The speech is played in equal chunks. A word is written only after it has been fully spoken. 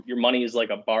your money is like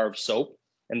a bar of soap,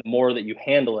 and the more that you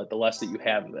handle it, the less that you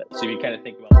have of it. So you kind of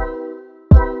think about it.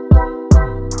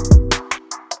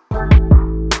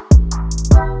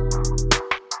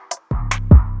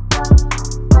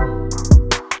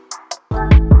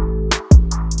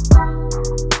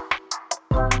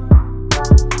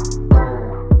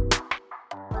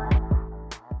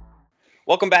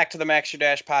 Welcome back to the Max Your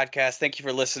Dash podcast. Thank you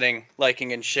for listening,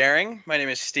 liking, and sharing. My name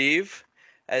is Steve.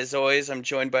 As always, I'm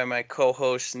joined by my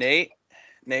co-host, Nate.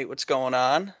 Nate, what's going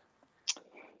on?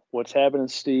 What's happening,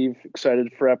 Steve?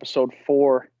 Excited for episode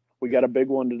 4. We got a big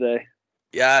one today.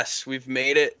 Yes, we've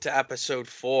made it to episode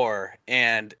 4,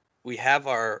 and we have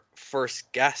our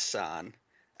first guests on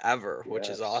ever, which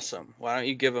is awesome. Why don't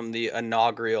you give them the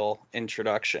inaugural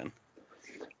introduction?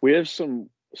 We have some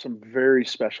very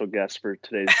special guests for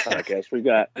today's podcast. We've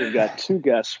got 2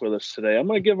 guests with us today. I'm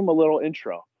going to give them a little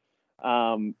intro.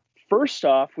 First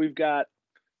off, we've got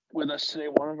with us today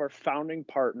one of our founding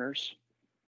partners,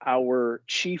 our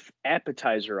chief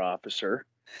appetizer officer.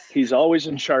 He's always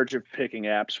in charge of picking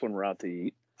apps when we're out to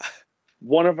eat.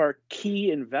 One of our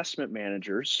key investment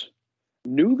managers,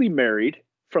 newly married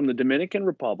from the Dominican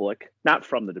Republic, not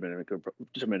from the Dominican,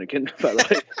 by the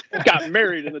way, got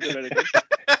married in the Dominican.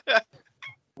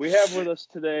 We have with us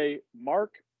today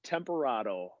Mark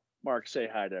Temperado. Mark, say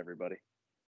hi to everybody.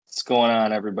 What's going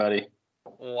on, everybody?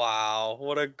 Wow,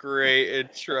 what a great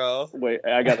intro. Wait,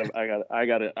 I got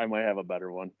it. I might have a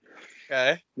better one.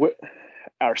 Okay.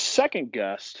 Our second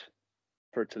guest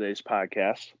for today's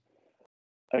podcast,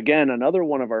 again, another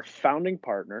one of our founding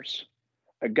partners,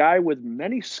 a guy with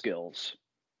many skills,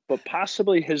 but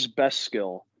possibly his best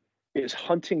skill is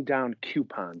hunting down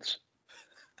coupons.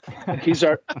 He's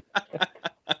our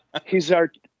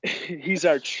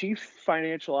chief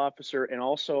financial officer and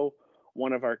also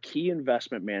one of our key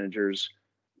investment managers,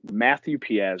 Matthew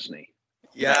Piasny.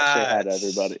 Yeah. Say hi to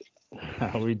everybody.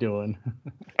 How we doing?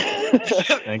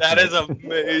 That is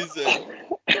amazing.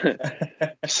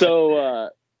 So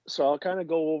I'll kind of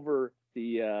go over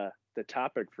the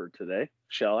topic for today.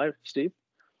 Shall I, Steve?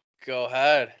 Go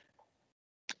ahead.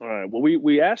 All right. Well,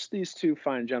 we asked these 2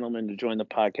 fine gentlemen to join the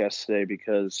podcast today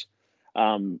because,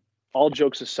 all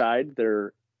jokes aside,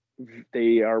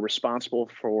 they are responsible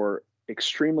for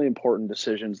extremely important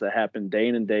decisions that happen day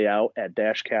in and day out at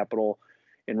Dash Capital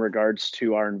in regards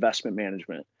to our investment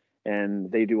management.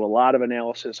 And they do a lot of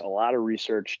analysis, a lot of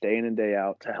research day in and day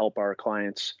out to help our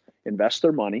clients invest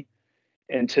their money.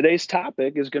 And today's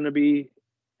topic is going to be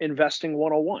investing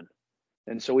 101.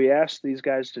 And so we asked these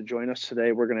guys to join us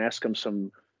today. We're going to ask them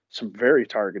some very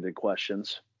targeted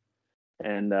questions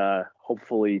and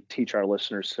hopefully teach our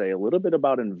listeners today a little bit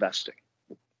about investing.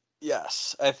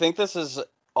 Yes, I think this is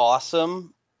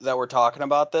awesome that we're talking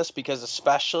about this because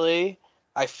especially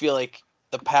I feel like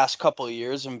the past couple of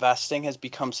years investing has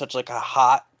become such like a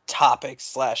hot topic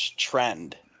 /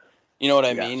 trend. You know what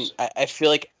I mean? I feel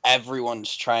like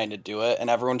everyone's trying to do it and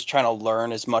everyone's trying to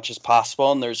learn as much as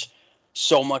possible, and there's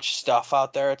so much stuff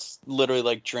out there. It's literally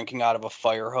like drinking out of a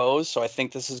fire hose. So I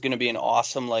think this is going to be an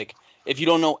awesome, like, if you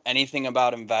don't know anything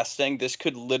about investing, this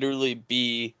could literally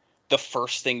be the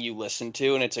first thing you listen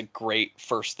to, and it's a great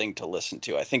first thing to listen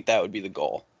to. I think that would be the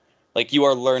goal. Like, you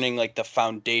are learning like the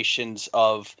foundations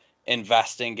of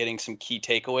investing, getting some key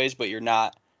takeaways, but you're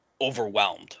not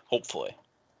overwhelmed, hopefully.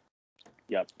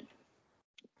 Yep.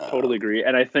 Totally agree.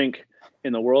 And I think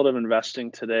in the world of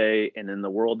investing today and in the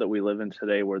world that we live in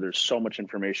today where there's so much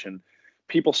information,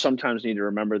 people sometimes need to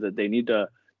remember that they need to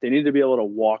be able to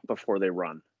walk before they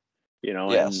run. You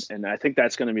know, yes. And I think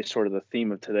that's going to be sort of the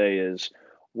theme of today is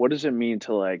what does it mean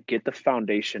to like get the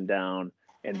foundation down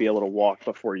and be able to walk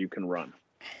before you can run?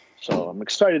 So I'm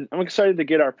excited to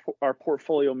get our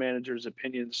portfolio managers'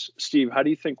 opinions. Steve, how do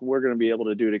you think we're going to be able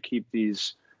to do to keep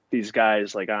these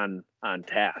guys like on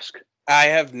task? I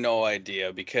have no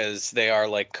idea because they are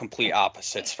like complete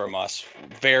opposites from us,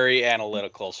 very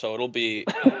analytical. So it'll be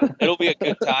a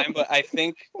good time. But I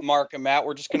think Mark and Matt,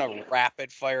 we're just gonna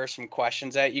rapid fire some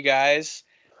questions at you guys.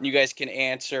 You guys can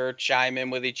answer, chime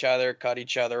in with each other, cut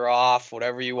each other off,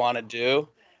 whatever you want to do.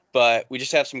 But we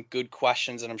just have some good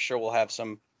questions, and I'm sure we'll have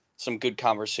some good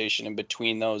conversation in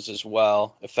between those as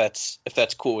well, if that's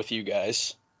cool with you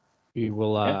guys. We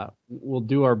will we'll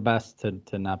do our best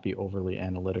to not be overly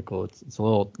analytical. It's a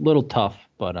little tough,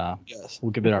 but yes.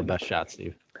 We'll give it our best shot,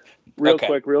 Steve. Real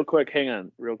quick, hang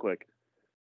on, real quick.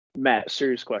 Matt,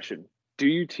 serious question. Do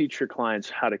you teach your clients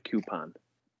how to coupon?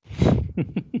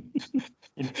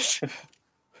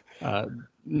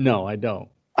 No, I don't.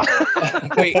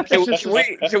 Wait,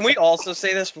 can we also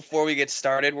say this before we get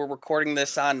started? We're recording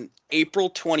this on April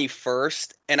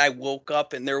 21st, and I woke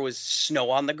up and there was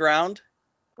snow on the ground.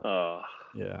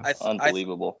 Yeah.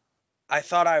 Unbelievable. I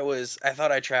thought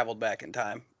I traveled back in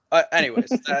time. Anyways,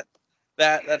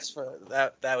 that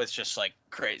was just like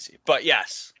crazy. But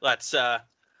yes, let's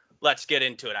get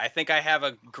into it. I think I have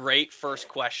a great first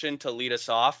question to lead us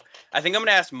off. I think I'm going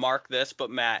to ask Mark this, but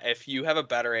Matt, if you have a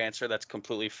better answer, that's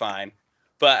completely fine.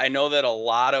 But I know that a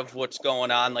lot of what's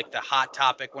going on, like the hot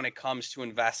topic when it comes to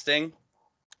investing,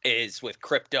 is with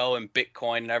crypto and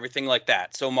Bitcoin and everything like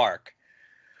that. So Mark,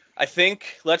 I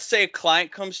think, let's say a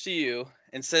client comes to you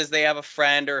and says they have a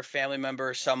friend or a family member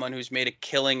or someone who's made a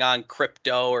killing on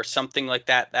crypto or something like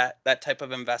that type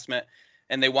of investment,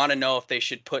 and they want to know if they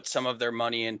should put some of their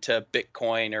money into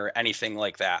Bitcoin or anything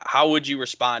like that. How would you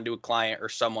respond to a client or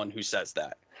someone who says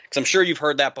that? Because I'm sure you've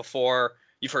heard that before.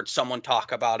 You've heard someone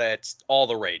talk about it. It's all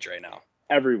the rage right now.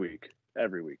 Every week.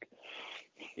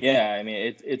 Yeah, I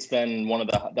mean, it's been one of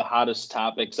the hottest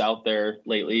topics out there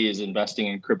lately is investing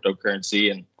in cryptocurrency.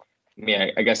 And I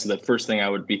mean, I guess the first thing I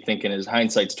would be thinking is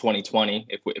hindsight's 2020.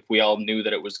 If we all knew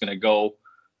that it was going to go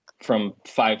from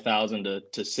 5,000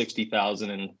 to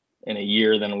 60,000 in a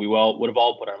year, then we would have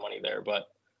all put our money there. But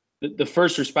the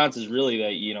first response is really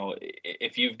that, you know,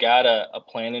 if you've got a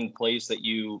plan in place that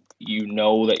you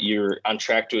know that you're on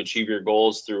track to achieve your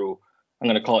goals through, I'm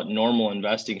going to call it normal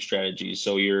investing strategies.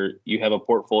 So you have a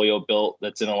portfolio built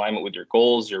that's in alignment with your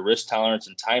goals, your risk tolerance,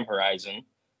 and time horizon,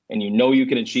 and you know you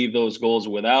can achieve those goals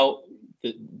without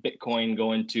the Bitcoin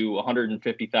going to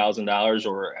 $150,000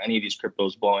 or any of these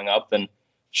cryptos blowing up, then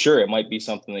sure, it might be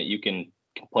something that you can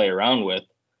play around with.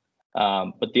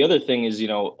 But the other thing is, you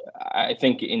know, I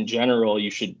think in general, you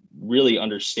should really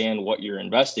understand what you're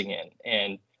investing in.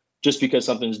 And just because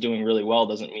something's doing really well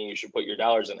doesn't mean you should put your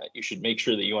dollars in it. You should make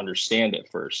sure that you understand it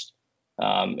first.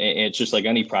 And it's just like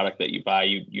any product that you buy,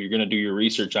 you're going to do your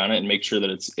research on it and make sure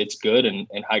that it's good and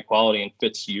high quality and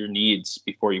fits your needs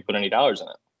before you put any dollars in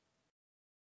it.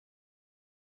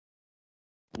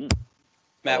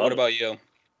 Matt, what about you?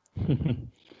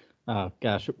 Oh,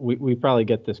 gosh, we probably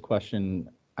get this question,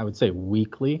 I would say,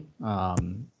 weekly.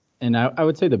 And I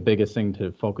would say the biggest thing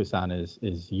to focus on is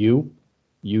you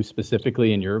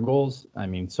specifically and your goals. I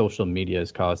mean, social media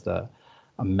has caused a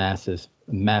massive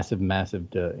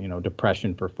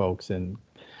depression for folks. And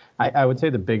I would say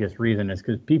the biggest reason is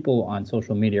because people on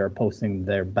social media are posting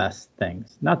their best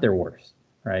things, not their worst,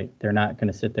 right? They're not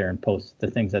going to sit there and post the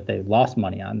things that they lost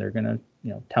money on. They're going to,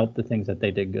 tout the things that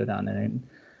they did good on and,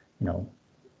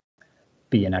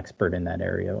 be an expert in that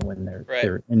area when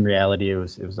they're in reality, it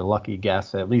was a lucky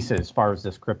guess, at least as far as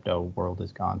this crypto world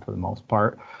is gone for the most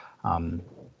part.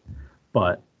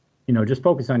 But, just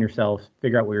focus on yourself,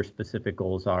 figure out what your specific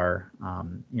goals are.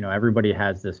 Everybody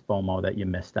has this FOMO that you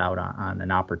missed out on an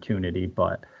opportunity,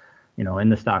 but, in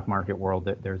the stock market world,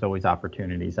 there's always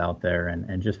opportunities out there,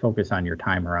 and just focus on your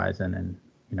time horizon. And,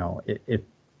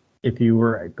 if you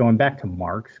were going back to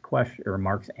Mark's question or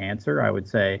Mark's answer, I would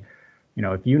say,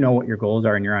 if you know what your goals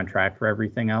are and you're on track for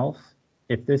everything else,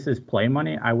 if this is play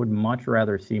money, I would much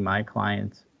rather see my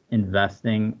clients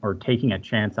investing or taking a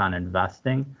chance on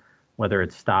investing, whether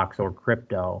it's stocks or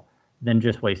crypto, than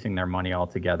just wasting their money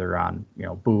altogether on,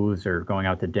 booze or going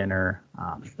out to dinner.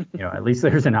 At least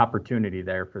there's an opportunity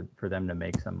there for them to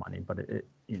make some money. But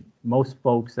most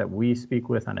folks that we speak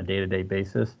with on a day-to-day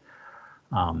basis,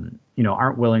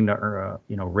 aren't willing to,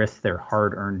 risk their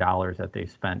hard-earned dollars that they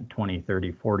spent 20,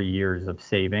 30, 40 years of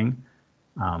saving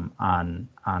on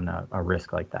a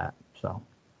risk like that. So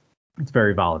it's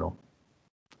very volatile.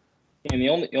 And the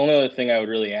only other thing I would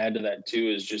really add to that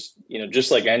too is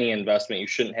just like any investment, you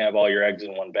shouldn't have all your eggs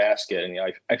in one basket. And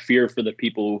I fear for the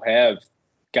people who have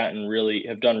done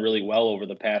really well over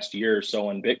the past year or so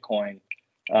in Bitcoin,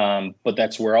 but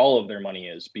that's where all of their money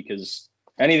is, because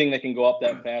anything that can go up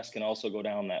that fast can also go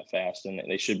down that fast, and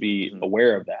they should be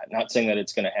aware of that. Not saying that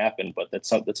it's going to happen, but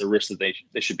that's a risk that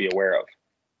they should be aware of.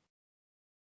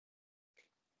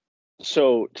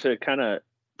 So to kind of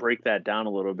break that down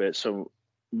a little bit, so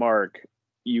Mark,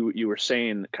 you were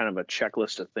saying kind of a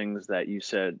checklist of things that you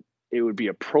said it would be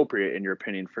appropriate, in your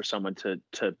opinion, for someone to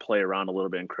play around a little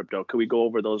bit in crypto. Could we go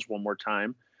over those one more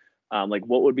time? Like,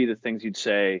 what would be the things you'd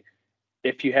say?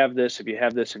 If you have this, if you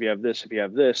have this, if you have this, if you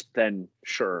have this, then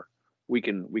sure, we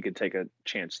can take a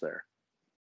chance there.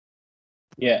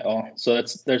 Yeah, well, so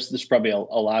there's probably a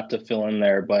lot to fill in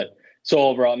there, but so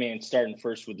overall, I mean, starting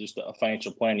first with just a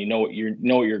financial plan, you know what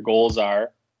your goals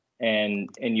are, and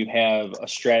you have a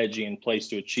strategy in place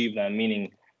to achieve them,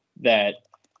 meaning that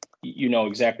you know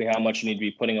exactly how much you need to be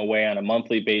putting away on a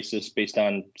monthly basis based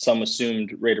on some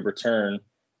assumed rate of return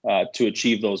to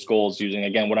achieve those goals using,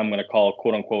 again, what I'm going to call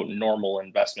quote unquote normal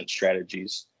investment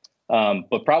strategies.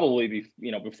 But probably,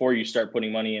 before you start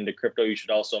putting money into crypto, you should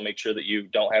also make sure that you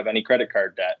don't have any credit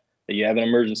card debt, that you have an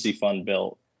emergency fund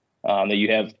built, that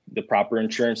you have the proper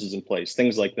insurances in place,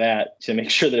 things like that, to make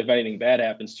sure that if anything bad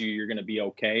happens to you, you're going to be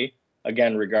okay.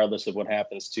 Again, regardless of what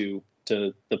happens to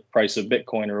the price of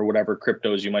Bitcoin or whatever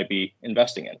cryptos you might be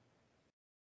investing in.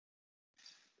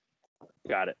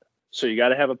 Got it. So you got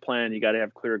to have a plan. You got to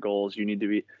have clear goals. You need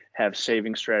to have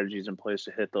saving strategies in place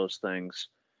to hit those things,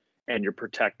 and you're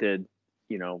protected.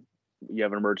 You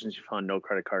have an emergency fund, no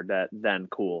credit card debt. Then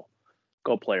cool,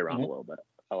 go play around a little bit.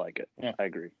 I like it. Yeah. I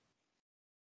agree.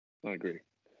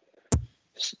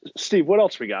 Steve, what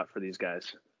else we got for these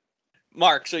guys?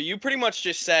 Mark, so you pretty much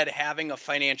just said having a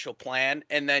financial plan,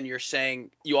 and then you're saying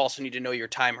you also need to know your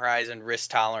time horizon, risk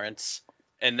tolerance,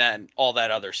 and then all that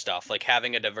other stuff, like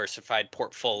having a diversified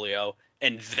portfolio,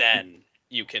 and then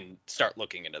you can start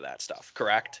looking into that stuff,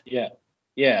 correct? Yeah.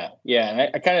 And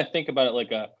I kind of think about it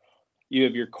like you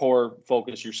have your core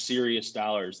focus, your serious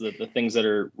dollars, the things that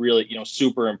are really,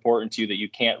 super important to you that you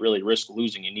can't really risk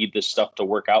losing. You need this stuff to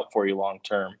work out for you long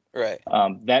term. Right.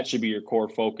 That should be your core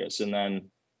focus. And then,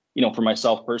 for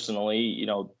myself personally,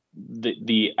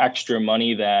 the extra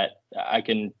money that I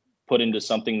can put into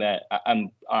something that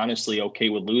I'm honestly okay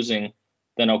with losing,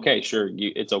 then okay, sure,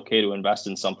 it's okay to invest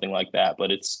in something like that.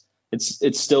 But it's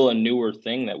still a newer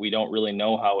thing that we don't really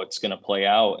know how it's going to play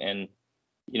out. And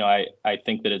I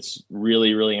think that it's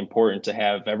really, really important to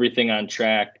have everything on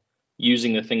track,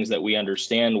 using the things that we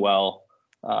understand well.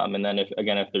 And then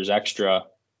if there's extra,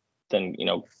 then,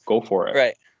 go for it.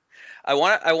 Right. I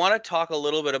want to talk a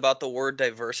little bit about the word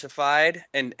diversified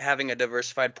and having a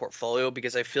diversified portfolio,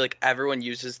 because I feel like everyone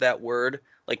uses that word,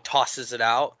 like tosses it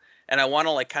out. And I want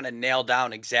to like kind of nail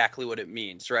down exactly what it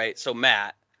means. Right. So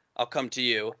Matt, I'll come to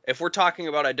you. If we're talking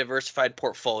about a diversified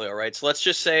portfolio, right? So let's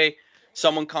just say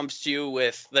someone comes to you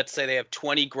with, let's say they have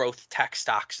 20 growth tech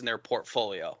stocks in their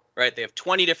portfolio, right? They have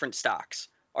 20 different stocks.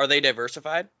 Are they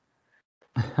diversified?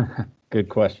 Good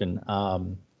question.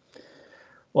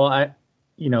 Well,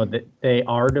 they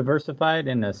are diversified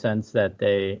in the sense that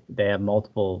they have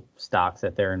multiple stocks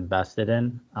that they're invested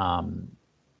in,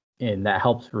 and that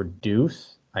helps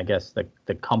reduce, I guess,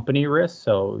 the company risk.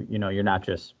 So you're not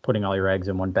just putting all your eggs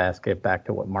in one basket. Back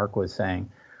to what Mark was saying,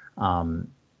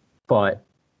 but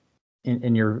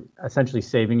and you're essentially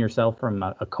saving yourself from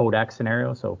a Kodak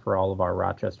scenario. So for all of our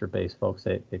Rochester-based folks,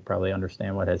 they probably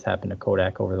understand what has happened to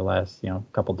Kodak over the last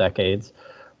couple decades.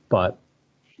 But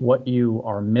what you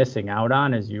are missing out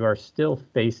on is you are still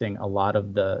facing a lot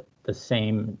of the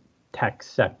same tech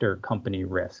sector company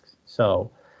risks.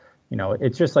 So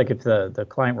it's just like if the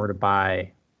client were to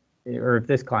buy, or if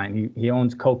this client he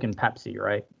owns Coke and Pepsi,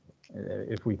 right?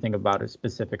 If we think about it,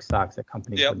 specific stocks that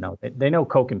companies would know, they know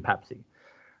Coke and Pepsi.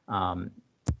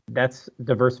 That's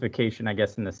diversification, I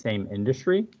guess, in the same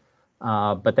industry.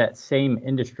 But that same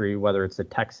industry, whether it's the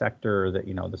tech sector or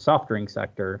the soft drink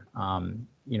sector,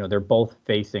 they're both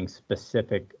facing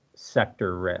specific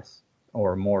sector risks,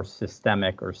 or more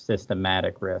systemic or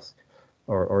systematic risk,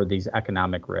 or these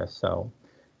economic risks. So,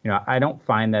 I don't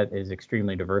find that is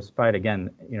extremely diversified. Again,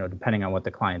 depending on what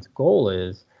the client's goal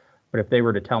is. But if they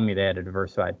were to tell me they had a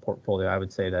diversified portfolio, I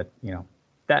would say that,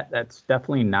 that's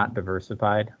definitely not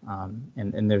diversified.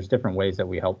 And there's different ways that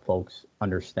we help folks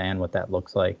understand what that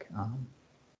looks like,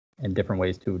 and different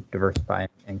ways to diversify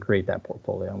and create that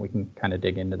portfolio. And we can kind of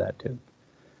dig into that too.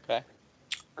 Okay.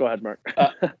 Go ahead, Mark.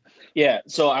 Yeah.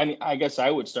 So I guess I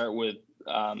would start with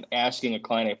asking a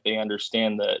client if they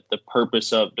understand the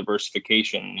purpose of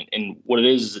diversification, and what it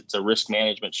is. It's a risk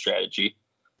management strategy.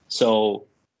 So,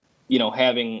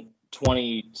 having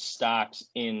 20 stocks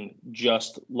in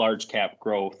just large cap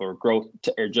growth or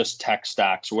or just tech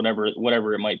stocks, whatever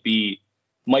it might be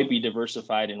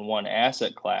diversified in one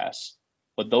asset class.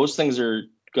 But those things are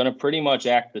going to pretty much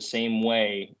act the same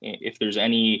way if there's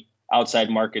any outside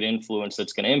market influence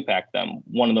that's going to impact them.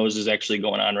 One of those is actually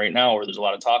going on right now, or there's a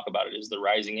lot of talk about it, is the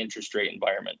rising interest rate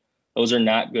environment. Those are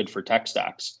not good for tech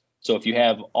stocks. So if you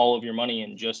have all of your money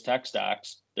in just tech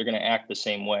stocks, they're going to act the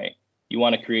same way. You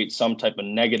want to create some type of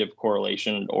negative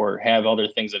correlation, or have other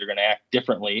things that are going to act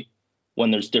differently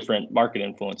when there's different market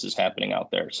influences happening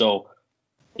out there. So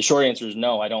the short answer is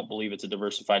no, I don't believe it's a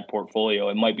diversified portfolio.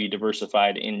 It might be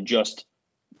diversified in just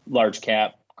large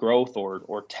cap growth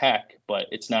or tech, but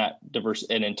it's not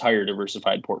an entire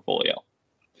diversified portfolio.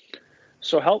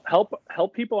 So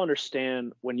help people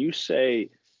understand when you say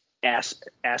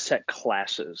asset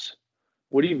classes,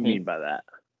 what do you mean by that?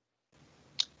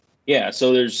 Yeah,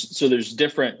 so there's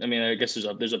different. I mean, I guess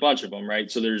there's a bunch of them, right?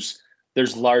 So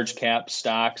there's large cap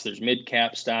stocks, there's mid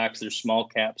cap stocks, there's small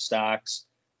cap stocks,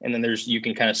 and then you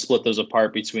can kind of split those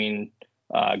apart between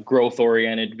growth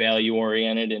oriented, value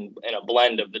oriented, and a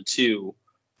blend of the two.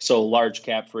 So large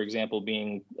cap, for example,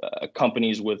 being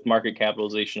companies with market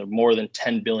capitalization of more than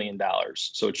 $10 billion.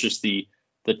 So it's just the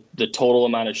total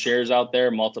amount of shares out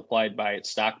there multiplied by its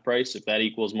stock price. If that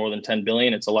equals more than 10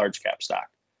 billion, it's a large cap stock.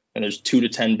 And there's 2 to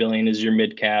 10 billion is your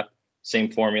mid cap,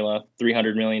 same formula.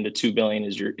 300 million to 2 billion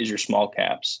is your small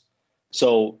caps.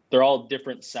 So they're all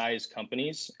different size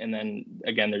companies. And then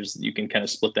again, you can kind of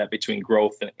split that between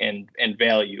growth and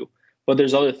value. But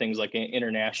there's other things like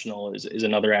international is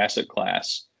another asset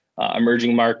class.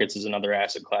 Emerging markets is another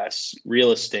asset class.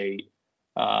 Real estate,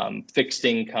 fixed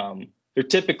income. They're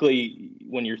typically,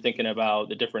 when you're thinking about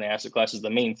the different asset classes, the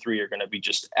main three are going to be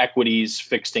just equities,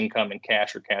 fixed income, and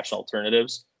cash or cash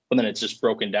alternatives. But then it's just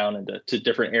broken down into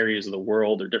different areas of the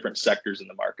world or different sectors in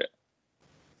the market.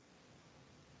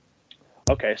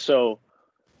 Okay, so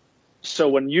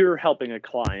when you're helping a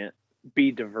client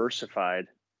be diversified,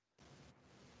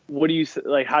 what do you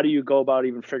like? How do you go about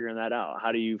even figuring that out?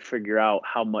 How do you figure out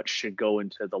how much should go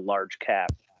into the large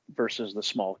cap versus the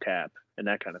small cap and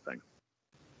that kind of thing?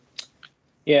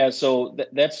 Yeah, so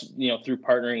that's through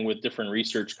partnering with different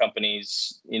research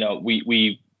companies.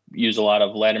 We use a lot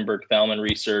of Ladenburg Thalmann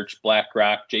research,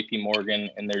 BlackRock, JP Morgan,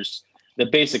 and there's the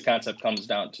basic concept comes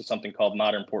down to something called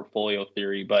modern portfolio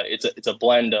theory, but it's a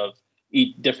blend of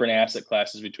different asset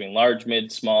classes between large,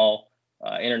 mid, small,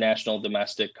 international,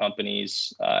 domestic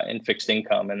companies, and fixed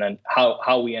income. And then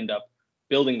how we end up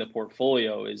building the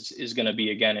portfolio is going to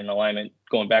be, again, in alignment,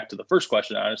 going back to the first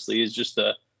question, honestly, is just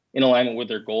in alignment with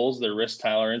their goals, their risk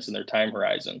tolerance, and their time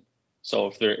horizon.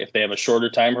 So if they have a shorter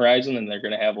time horizon, then they're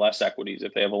going to have less equities.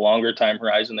 If they have a longer time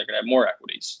horizon, they're going to have more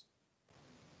equities.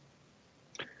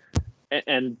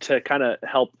 And to kind of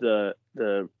help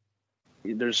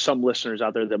there's some listeners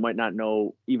out there that might not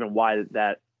know even why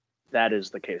that is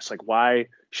the case. Like, why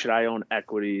should I own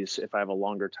equities if I have a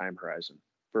longer time horizon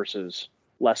versus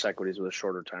less equities with a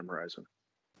shorter time horizon?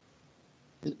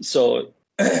 So,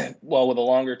 well, with a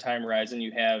longer time horizon,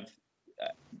 you have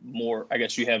more, I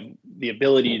guess you have the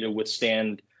ability to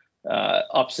withstand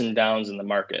ups and downs in the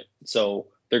market. So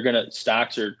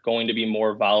stocks are going to be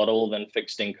more volatile than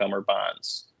fixed income or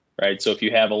bonds, right? So if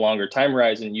you have a longer time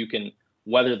horizon, you can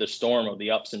weather the storm of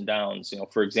the ups and downs.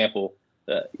 For example,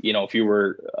 if you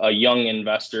were a young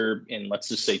investor in, let's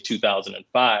just say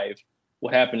 2005,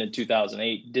 what happened in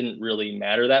 2008 didn't really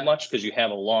matter that much because you have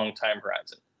a long time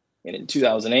horizon. And in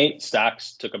 2008,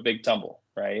 stocks took a big tumble,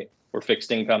 right? Where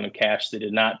fixed income and cash, they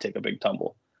did not take a big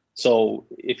tumble. So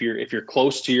if you're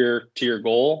close to your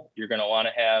goal, you're going to want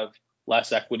to have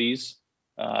less equities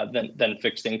than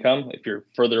fixed income. If you're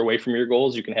further away from your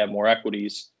goals, you can have more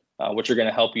equities, which are going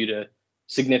to help you to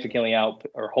significantly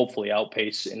hopefully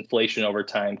outpace inflation over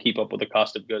time, keep up with the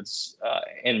cost of goods,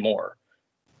 and more.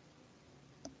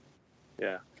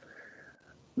 Yeah,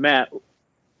 Matt,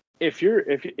 if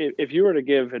you were to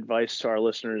give advice to our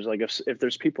listeners, like if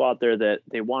there's people out there that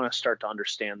they want to start to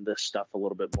understand this stuff a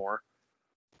little bit more,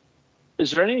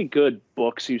 is there any good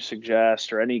books you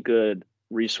suggest or any good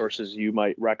resources you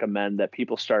might recommend that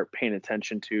people start paying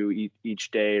attention to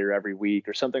each day or every week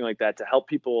or something like that to help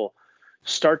people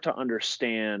start to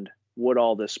understand what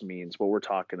all this means, what we're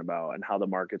talking about, and how the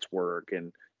markets work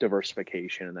and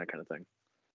diversification and that kind of thing?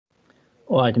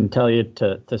 Well, I can tell you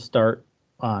to start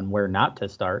on where not to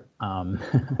start.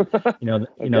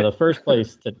 The first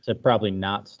place to probably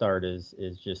not start is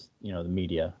just, the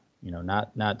media,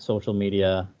 not social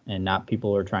media and not people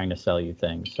who are trying to sell you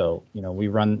things. So, we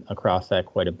run across that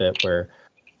quite a bit where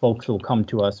folks will come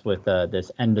to us with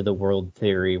this end of the world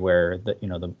theory where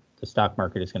the stock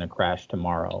market is going to crash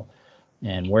tomorrow.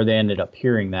 And where they ended up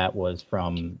hearing that was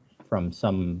from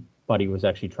somebody who was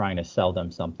actually trying to sell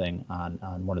them something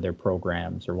on one of their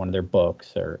programs or one of their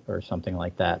books or something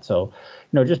like that. So,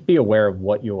 just be aware of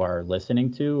what you are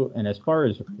listening to. And as far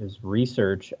as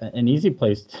research, an easy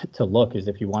place to look is,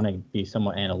 if you want to be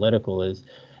somewhat analytical, is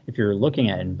if you're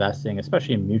looking at investing,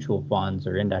 especially in mutual funds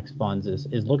or index funds,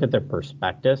 is look at the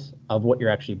prospectus of what you're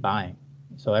actually buying.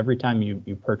 So every time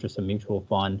you purchase a mutual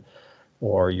fund,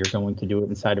 or you're going to do it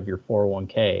inside of your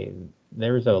 401k,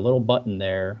 there's a little button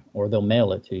there, or they'll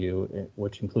mail it to you,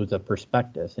 which includes a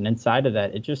prospectus. And inside of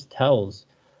that, it just tells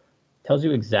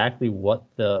you exactly what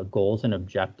the goals and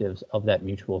objectives of that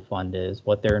mutual fund is,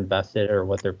 what they're invested or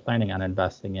what they're planning on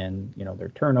investing in, their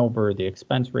turnover, the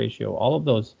expense ratio, all of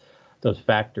those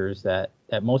factors that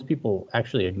most people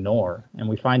actually ignore. And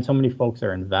we find so many folks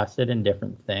are invested in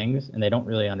different things and they don't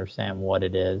really understand what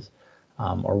it is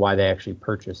or why they actually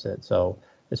purchase it. So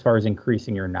as far as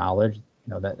increasing your knowledge,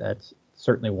 that's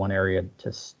certainly one area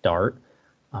to start.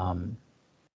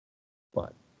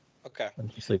 But Okay. I'll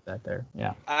just leave that there.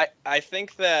 Yeah. I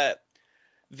think that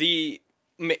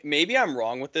maybe I'm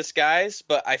wrong with this, guys,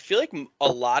 but I feel like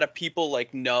a lot of people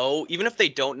like know, even if they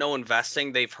don't know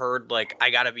investing, they've heard like, I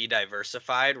gotta be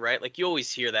diversified, right? Like you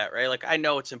always hear that, right? Like I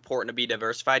know it's important to be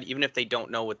diversified, even if they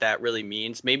don't know what that really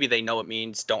means. Maybe they know it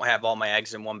means don't have all my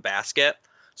eggs in one basket.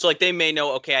 So like they may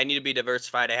know, okay, I need to be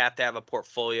diversified. I have to have a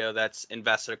portfolio that's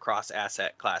invested across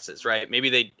asset classes, right?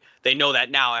 Maybe they know that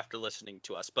now after listening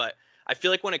to us, but I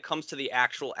feel like when it comes to the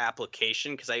actual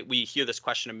application, because we hear this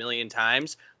question a million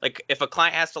times, like if a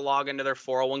client has to log into their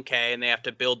 401k and they have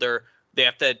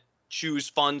to choose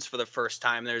funds for the first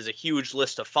time, there's a huge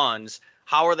list of funds.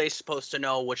 How are they supposed to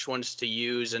know which ones to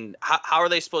use, and how are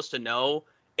they supposed to know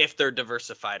if they're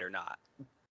diversified or not?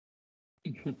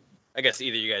 I guess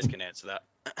either you guys can answer that.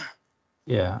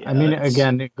 Yeah, I mean,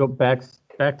 again, go back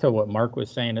to what Mark was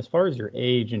saying. As far as your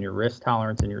age and your risk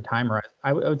tolerance and your time horizon,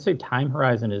 I would say time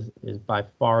horizon is by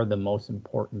far the most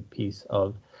important piece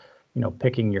of,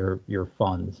 picking your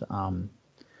funds.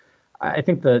 I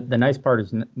think the nice part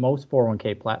is most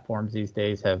 401k platforms these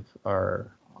days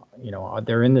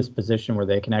they're in this position where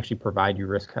they can actually provide you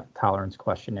risk tolerance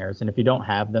questionnaires. And if you don't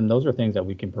have them, those are things that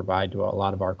we can provide to a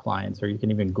lot of our clients, or you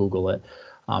can even Google it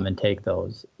and take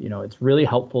those. It's really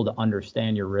helpful to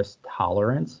understand your risk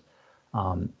tolerance.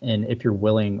 And if you're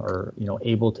willing or,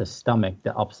 able to stomach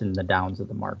the ups and the downs of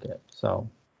the market. So,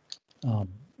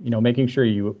 making sure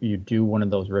you do one of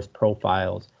those risk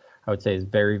profiles, I would say is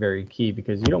very, very key,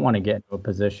 because you don't want to get into a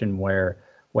position where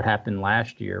what happened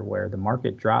last year, where the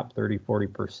market dropped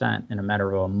 30-40% in a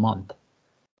matter of a month.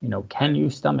 Can you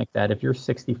stomach that if you're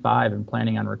 65 and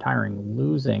planning on retiring,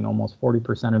 losing almost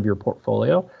 40% of your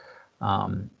portfolio?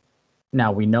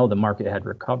 Now we know the market had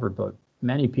recovered, but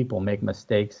many people make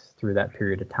mistakes through that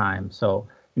period of time. So,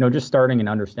 just starting and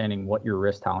understanding what your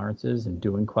risk tolerance is and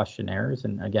doing questionnaires.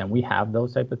 And again, we have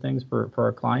those type of things for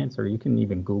our clients, or you can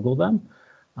even Google them.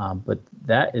 But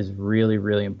that is really,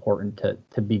 really important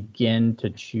to begin to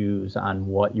choose on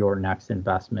what your next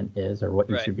investment is, or what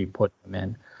you should be putting them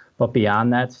in. But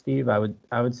beyond that, Steve, I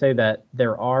would say that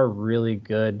there are really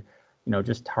good,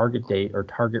 just target date or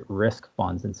target risk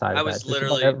funds inside of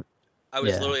that. I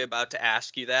was literally about to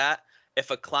ask you that.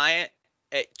 If a client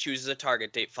chooses a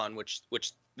target date fund, which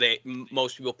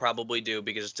most people probably do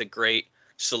because it's a great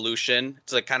solution,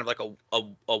 it's like kind of like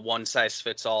a one size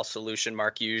fits all solution.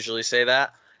 Mark, you usually say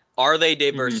that. Are they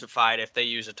diversified if they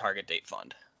use a target date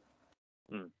fund?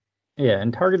 Yeah,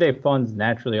 and target date funds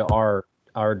naturally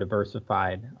are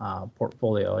diversified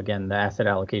portfolio. Again, the asset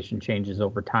allocation changes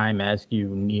over time as you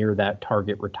near that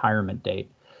target retirement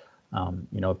date.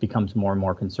 It becomes more and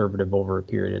more conservative over a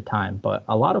period of time. But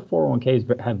a lot of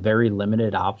 401ks have very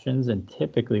limited options, and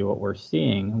typically what we're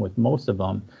seeing with most of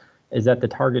them is that the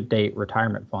target date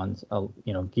retirement funds,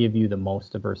 give you the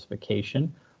most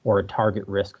diversification, or a target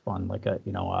risk fund like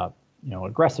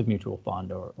aggressive mutual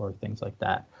fund or things like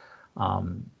that.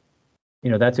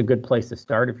 That's a good place to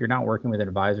start. If you're not working with an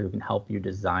advisor who can help you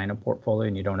design a portfolio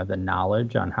and you don't have the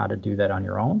knowledge on how to do that on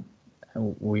your own,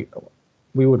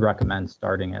 we would recommend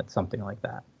starting at something like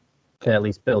that to at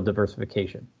least build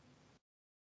diversification.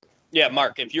 Yeah,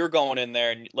 Mark, if you're going in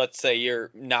there and let's say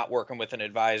you're not working with an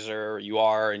advisor, or you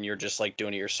are, and you're just like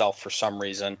doing it yourself for some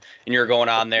reason, and you're going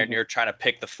on there and you're trying to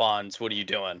pick the funds, what are you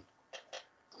doing?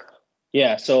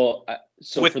 Yeah, so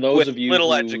for those of you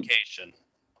little education.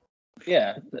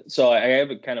 Yeah, so I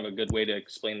have a kind of a good way to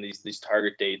explain these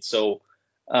target dates. So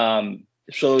for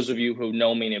those of you who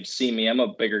know me and have seen me, I'm a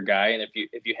bigger guy, and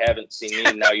if you haven't seen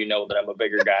me, now you know that I'm a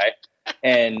bigger guy.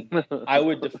 And I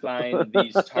would define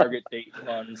these target date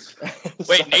funds.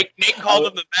 Wait, Nate called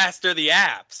them the master of the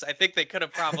apps. I think they could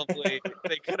have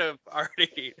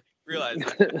already realized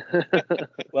that.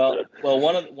 Well,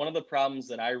 one of the problems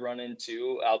that I run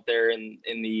into out there in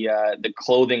the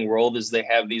clothing world is they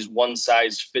have these one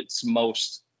size fits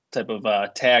most type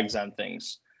of tags on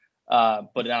things,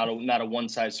 but not a one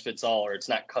size fits all, or it's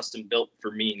not custom built for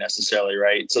me necessarily,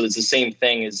 right? So it's the same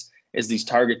thing as these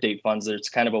target date funds. That it's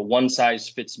kind of a one size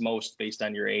fits most based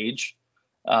on your age,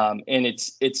 and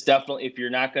it's definitely, if you're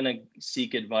not going to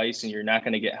seek advice and you're not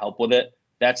going to get help with it,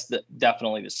 that's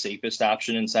definitely the safest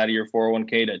option inside of your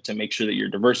 401k to make sure that you're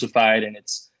diversified and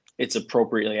it's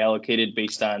appropriately allocated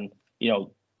based on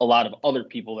a lot of other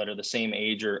people that are the same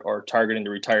age or targeting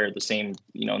to retire at the same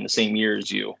in the same year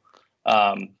as you.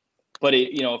 But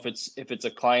if it's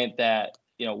a client that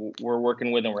we're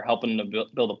working with and we're helping them to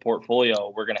build a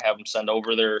portfolio, we're going to have them send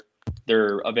over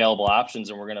their available options,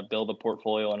 and we're going to build a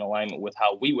portfolio in alignment with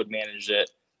how we would manage it,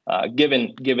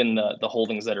 given the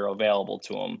holdings that are available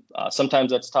to them. Sometimes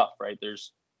that's tough, right?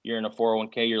 You're in a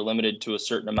 401k, you're limited to a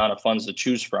certain amount of funds to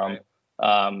choose from.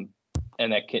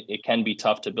 and it can be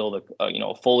tough to build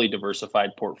a fully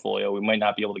diversified portfolio. We might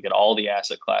not be able to get all the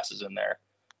asset classes in there.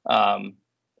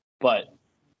 But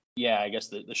yeah, I guess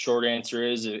the short answer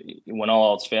is when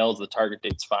all else fails, the target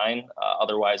date's fine.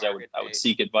 Otherwise, I would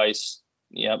seek advice.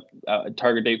 Yep.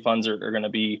 Target date funds are going to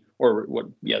be,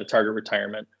 the target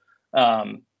retirement.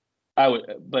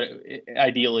 But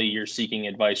ideally you're seeking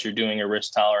advice. You're doing a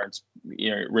risk tolerance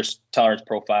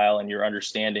profile, and you're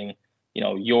understanding,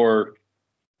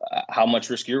 how much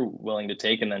risk you're willing to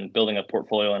take, and then building a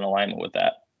portfolio in alignment with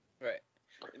that. Right.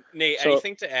 Nate,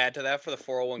 anything to add to that for the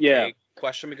 401k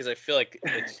question? Because I feel like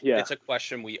it's a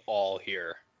question we all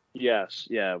hear. Yes.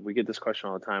 Yeah. We get this question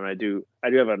all the time.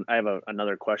 I have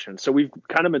another question. So we've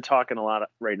kind of been talking a lot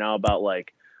right now about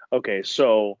okay,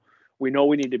 so we know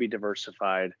we need to be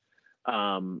diversified.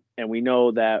 And we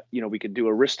know that, we could do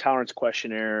a risk tolerance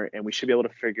questionnaire, and we should be able to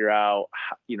figure out,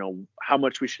 how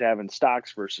much we should have in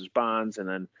stocks versus bonds.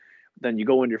 And then you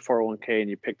go into your 401k and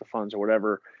you pick the funds or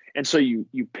whatever. And so you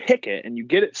pick it and you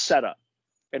get it set up,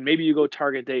 and maybe you go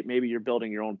target date, maybe you're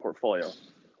building your own portfolio.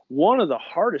 One of the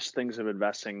hardest things of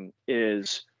investing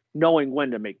is knowing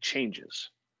when to make changes.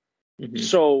 Mm-hmm.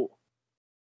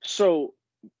 So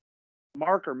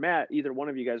Mark or Matt, either one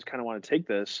of you guys kind of want to take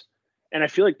this. And I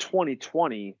feel like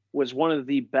 2020 was one of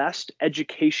the best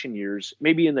education years,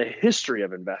 maybe in the history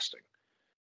of investing.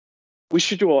 We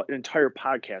should do an entire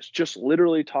podcast just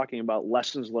literally talking about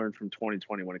lessons learned from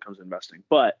 2020 when it comes to investing.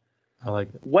 But I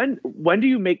like it. When do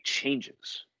you make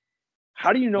changes?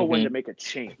 How do you know when to make a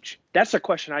change? That's a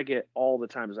question I get all the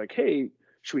time. Is like, hey,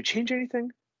 should we change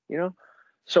anything?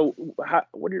 So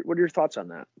what are your thoughts on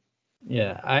that?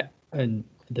 Yeah, I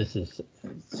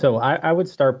would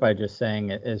start by just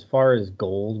saying, as far as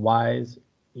goal wise,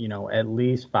 at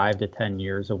least 5 to 10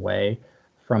 years away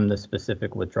from the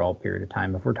specific withdrawal period of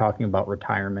time. If we're talking about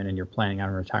retirement and you're planning on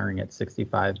retiring at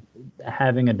 65,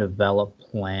 having a developed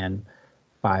plan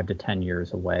 5 to 10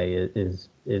 years away is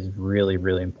really,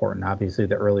 really important. Obviously,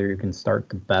 the earlier you can start,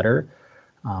 the better.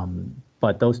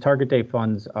 But those target date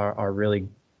funds are really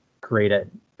great at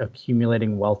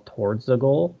accumulating wealth towards the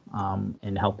goal,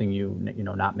 and helping you,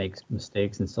 not make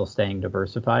mistakes and still staying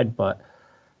diversified. But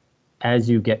as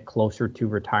you get closer to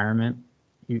retirement,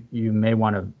 you may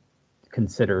want to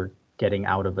consider getting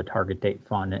out of a target date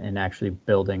fund and actually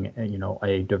building,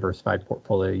 a diversified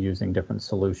portfolio using different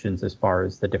solutions as far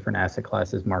as the different asset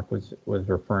classes Mark was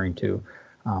referring to.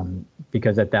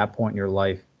 Because at that point in your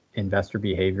life, investor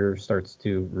behavior starts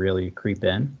to really creep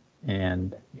in.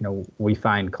 And, we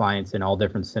find clients in all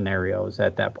different scenarios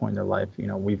at that point in their life.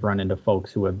 We've run into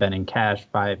folks who have been in cash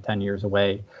 5-10 years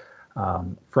away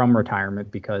from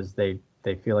retirement because they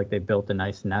feel like they built a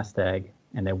nice nest egg,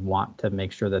 and they want to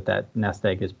make sure that nest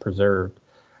egg is preserved.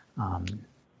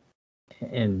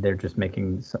 And they're just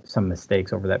making some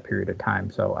mistakes over that period of time.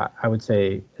 So I would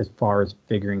say, as far as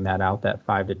figuring that out, that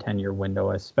 5 to 10 year window,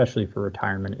 especially for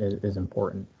retirement, is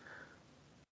important.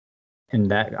 And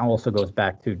that also goes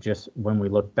back to just when we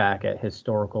look back at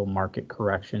historical market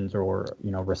corrections or,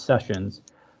 recessions,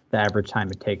 the average time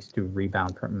it takes to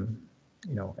rebound from,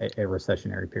 a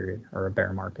recessionary period or a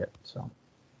bear market. So.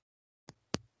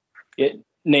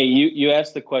 Nate, you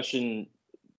asked the question,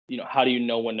 how do you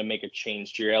know when to make a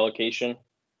change to your allocation?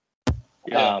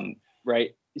 Yeah.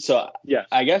 Right. So yes.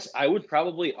 I guess I would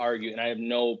probably argue, and I have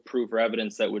no proof or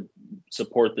evidence that would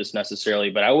support this necessarily,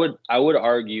 but I would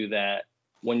argue that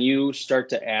when you start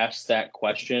to ask that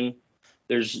question,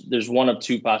 there's one of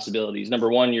two possibilities. Number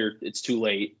one, it's too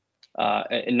late.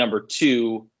 And number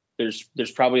two,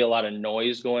 there's probably a lot of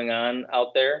noise going on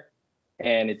out there,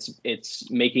 and it's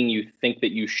making you think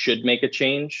that you should make a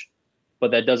change,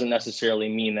 but that doesn't necessarily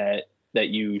mean that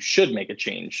you should make a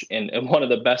change. And one of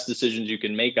the best decisions you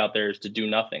can make out there is to do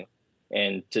nothing.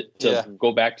 And to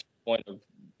go back to the point of,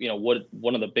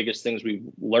 one of the biggest things we've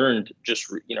learned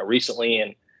just, recently,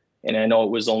 and I know it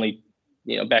was only,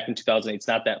 back in 2008, it's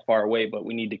not that far away, but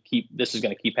we need to this is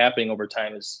going to keep happening over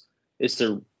time, is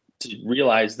to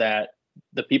realize that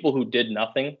the people who did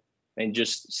nothing and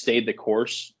just stayed the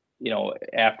course,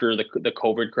 after the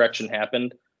COVID correction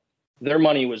happened, their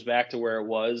money was back to where it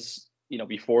was,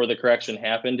 before the correction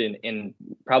happened in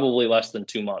probably less than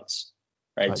 2 months.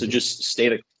 Right. So just stay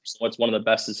the course. So it's one of the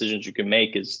best decisions you can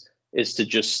make is to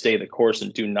just stay the course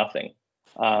and do nothing.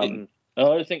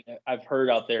 Another thing I've heard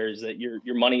out there is that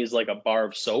your money is like a bar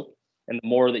of soap, and the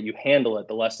more that you handle it,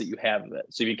 the less that you have of it.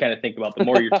 So if you kind of think about the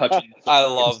more you're touching. I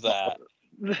love that.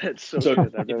 That's so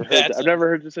good. I've never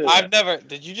heard you say that.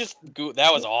 Did you just go?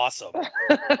 That was awesome.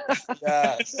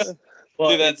 Yes.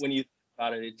 Well, when you think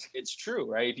about it, it's true,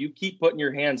 right? If you keep putting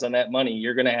your hands on that money,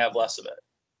 you're going to have less of it.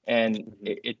 And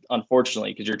it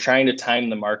unfortunately, because you're trying to time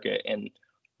the market. And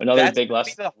another That's big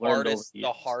lesson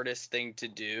the hardest thing to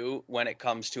do when it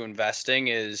comes to investing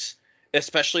is,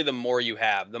 especially the more you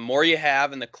have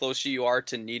and the closer you are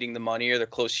to needing the money or the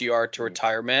closer you are to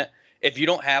retirement, if you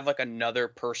don't have like another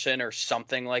person or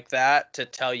something like that to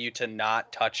tell you to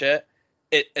not touch it,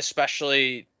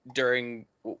 especially during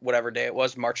whatever day it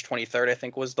was, March 23rd, I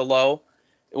think was the low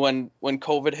when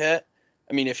COVID hit.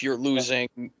 I mean, if you're losing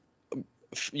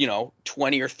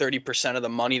 20 or 30% of the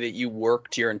money that you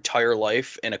worked your entire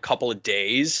life in a couple of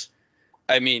days,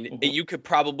 I mean, you could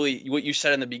probably, what you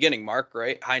said in the beginning, Mark,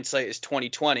 right? Hindsight is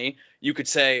 2020. You could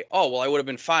say, oh, well, I would have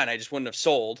been fine. I just wouldn't have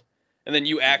sold. And then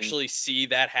you actually see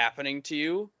that happening to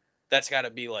you. That's got to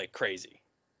be like crazy.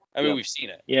 I mean, we've seen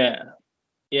it. Yeah.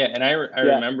 Yeah. And I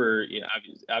remember,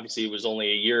 obviously it was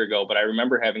only a year ago, but I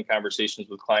remember having conversations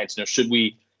with clients, should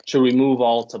we move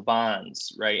all to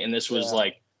bonds? Right. And this was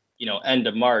like, end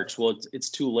of March. Well, it's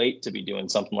too late to be doing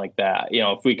something like that.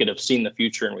 If we could have seen the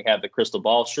future and we had the crystal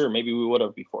ball, sure, maybe we would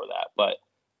have before that, but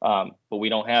we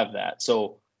don't have that.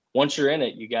 So once you're in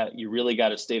it, you really got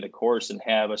to stay the course and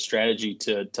have a strategy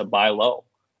to buy low.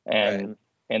 And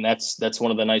that's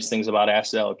one of the nice things about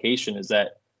asset allocation is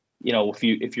that,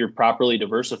 if you're properly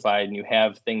diversified and you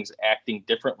have things acting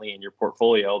differently in your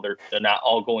portfolio, they're not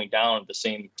all going down at the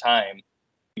same time.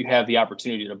 You have the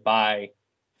opportunity to buy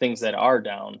things that are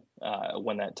down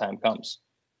when that time comes.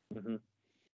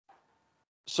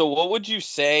 So what would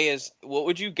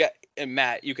you get, and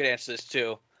Matt, you could answer this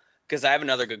too, because I have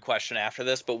another good question after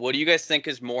this, but what do you guys think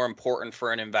is more important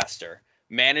for an investor?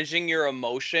 Managing your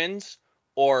emotions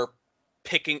or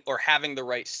picking or having the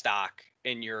right stock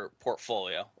in your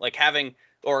portfolio? Like having,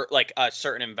 or like a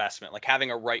certain investment, like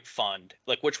having a right fund,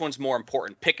 like which one's more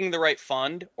important, picking the right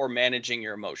fund or managing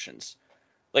your emotions?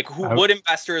 Like what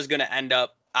investor is going to end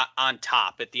up on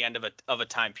top at the end of a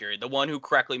time period? The one who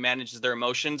correctly manages their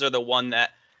emotions or the one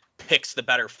that picks the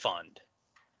better fund?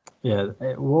 Yeah,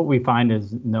 what we find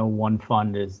is no one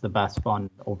fund is the best fund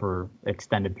over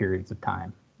extended periods of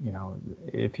time.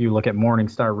 If you look at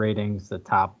Morningstar ratings, the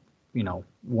top,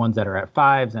 ones that are at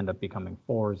 5s end up becoming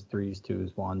 4s, 3s,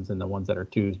 2s, 1s, and the ones that are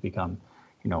 2s become,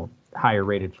 higher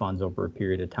rated funds over a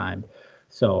period of time.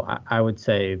 So I would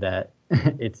say that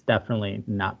it's definitely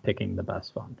not picking the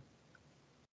best fund.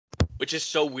 Which is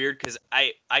so weird because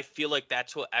I feel like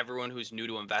that's what everyone who's new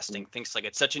to investing thinks, like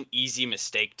it's such an easy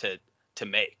mistake to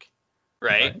make,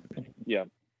 right? Yeah.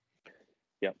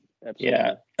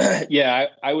 Absolutely. Yeah.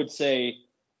 I would say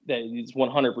that it's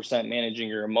 100% managing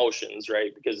your emotions,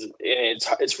 right? Because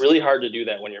it's really hard to do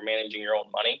that when you're managing your own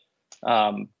money.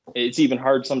 It's even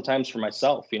hard sometimes for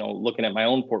myself, looking at my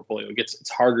own portfolio, it's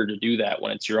harder to do that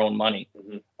when it's your own money.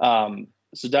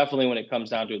 So definitely when it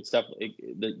comes down to it, it's definitely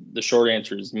the short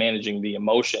answer is managing the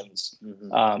emotions.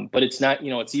 But it's not,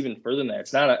 it's even further than that.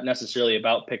 It's not necessarily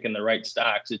about picking the right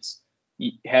stocks. It's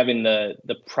having the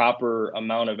proper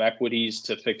amount of equities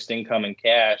to fixed income and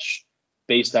cash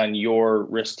based on your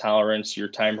risk tolerance, your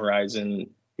time horizon,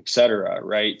 et cetera.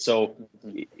 Right. So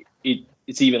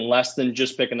it's even less than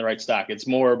just picking the right stock. It's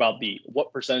more about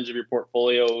what percentage of your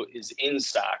portfolio is in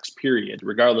stocks, period,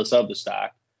 regardless of the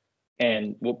stock,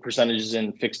 and what percentage is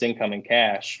in fixed income and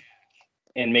cash,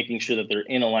 and making sure that they're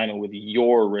in alignment with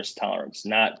your risk tolerance,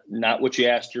 not what you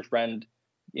asked your friend,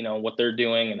 what they're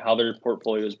doing and how their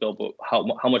portfolio is built, but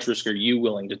how much risk are you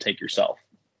willing to take yourself?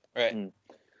 Right.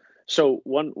 So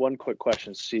one quick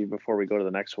question, Steve, before we go to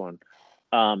the next one.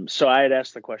 So I had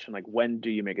asked the question, like, when do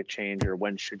you make a change or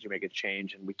when should you make a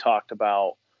change? And we talked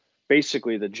about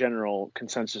basically the general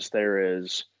consensus there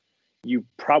is you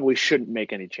probably shouldn't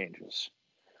make any changes.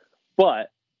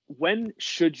 But when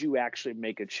should you actually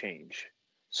make a change?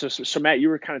 So Matt, you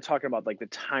were kind of talking about like the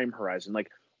time horizon. Like,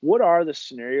 what are the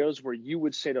scenarios where you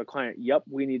would say to a client, yep,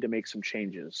 we need to make some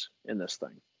changes in this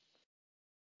thing?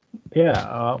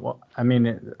 Yeah, well, I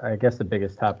mean, I guess the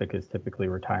biggest topic is typically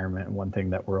retirement. And one thing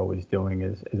that we're always doing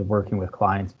is working with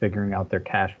clients, figuring out their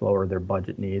cash flow or their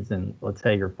budget needs. And let's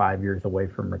say you're 5 years away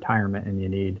from retirement and you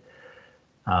need,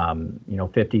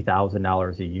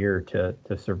 $50,000 a year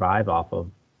to survive off of,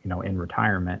 in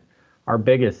retirement. Our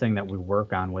biggest thing that we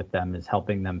work on with them is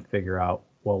helping them figure out,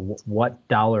 well, what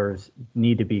dollars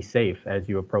need to be safe as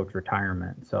you approach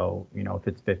retirement. So, if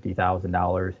it's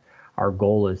 $50,000, our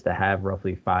goal is to have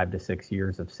roughly 5 to 6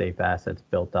 years of safe assets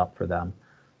built up for them.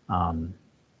 And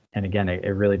again, it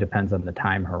really depends on the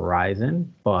time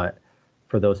horizon, but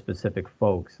for those specific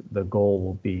folks, the goal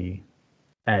will be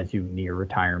as you near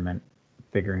retirement,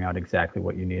 figuring out exactly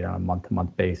what you need on a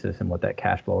month-to-month basis and what that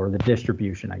cash flow or the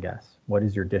distribution, I guess. What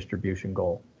is your distribution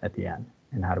goal at the end?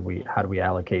 And how do we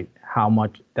allocate how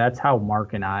much? That's how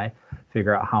Mark and I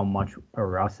figure out how much,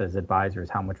 or us as advisors,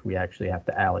 how much we actually have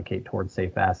to allocate towards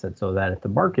safe assets, so that if the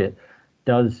market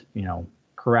does,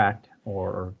 correct,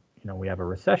 or we have a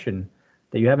recession,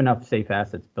 that you have enough safe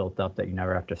assets built up that you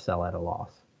never have to sell at a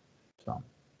loss. So.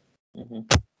 Mm-hmm.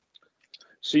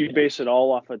 So you base it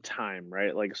all off of time,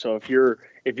 right? Like, so if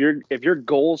your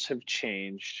goals have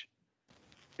changed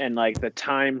and like the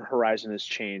time horizon has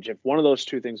changed, if one of those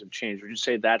two things have changed, would you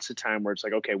say that's the time where it's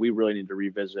like, okay, we really need to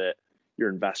revisit your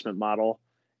investment model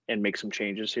and make some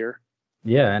changes here?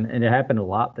 Yeah, and it happened a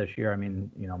lot this year. I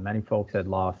mean, many folks had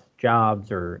lost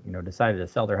jobs or, decided to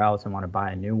sell their house and want to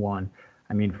buy a new one.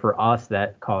 I mean, for us,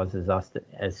 that causes us to,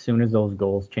 as soon as those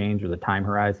goals change or the time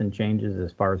horizon changes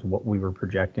as far as what we were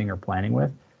projecting or planning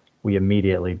with, we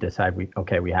immediately decide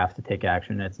we have to take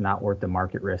action. It's not worth the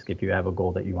market risk if you have a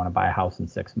goal that you want to buy a house in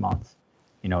 6 months.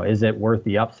 Is it worth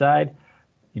the upside?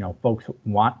 Folks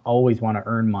always want to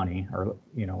earn money or,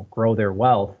 grow their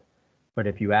wealth. But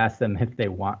if you ask them if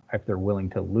they're willing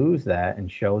to lose that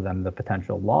and show them the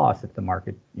potential loss if the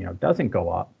market, doesn't go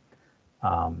up,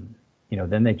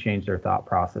 then they change their thought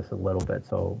process a little bit.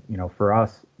 So, for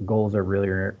us, goals are really,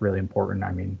 really important.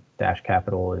 I mean, Dash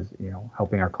Capital is,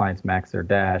 helping our clients max their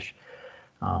Dash.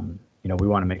 We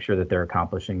want to make sure that they're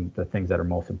accomplishing the things that are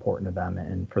most important to them,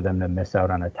 and for them to miss out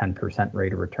on a 10%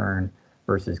 rate of return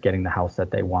versus getting the house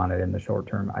that they wanted in the short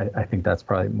term, I think that's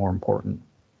probably more important.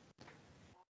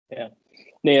 Yeah.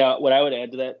 Nate, what I would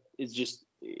add to that is just,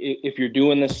 if you're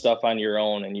doing this stuff on your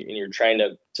own and you're trying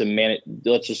to manage,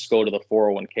 let's just go to the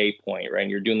 401k point, right?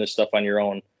 And you're doing this stuff on your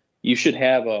own, you should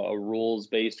have a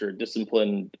rules-based or a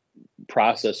disciplined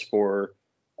process for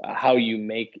how you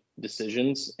make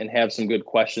decisions, and have some good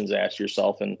questions to ask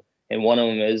yourself. And one of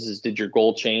them is did your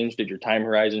goal change? Did your time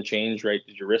horizon change, right?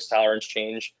 Did your risk tolerance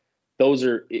change? Those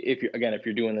are, if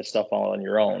you're doing this stuff all on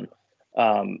your own.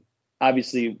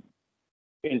 Obviously,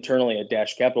 internally at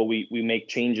Dash Capital, we make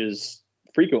changes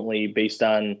frequently based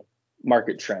on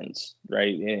market trends,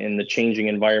 right? In the changing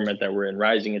environment that we're in,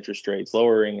 rising interest rates,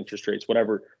 lowering interest rates,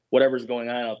 whatever's going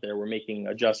on out there, we're making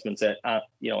adjustments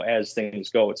as things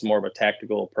go. It's more of a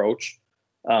tactical approach.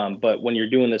 But when you're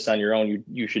doing this on your own,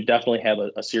 you should definitely have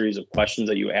a series of questions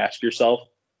that you ask yourself,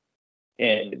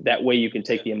 and that way you can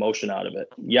take the emotion out of it.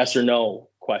 Yes or no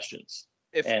questions.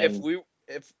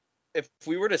 If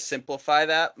we were to simplify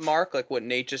that, Mark, like what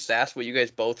Nate just asked, what you guys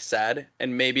both said,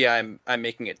 and maybe I'm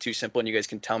making it too simple and you guys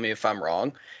can tell me if I'm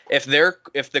wrong. If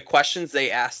the questions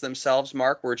they asked themselves,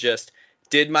 Mark, were just,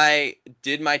 did my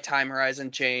time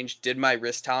horizon change? Did my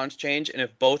risk tolerance change? And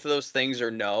if both of those things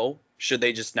are no, should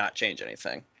they just not change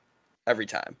anything every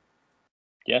time?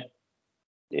 Yeah.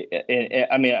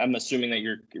 I mean, I'm assuming that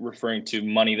you're referring to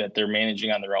money that they're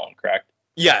managing on their own, correct?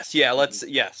 Yes. Yeah.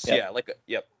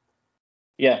 Yep.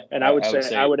 Yeah, and I would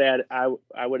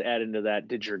add into that,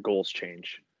 did your goals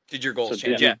change? Did your goals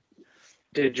change? Yeah.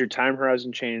 Did your time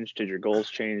horizon change? Did your goals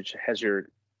change? Has your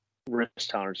risk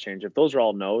tolerance changed? If those are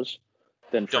all no's,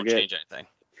 then don't change anything.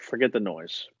 Forget the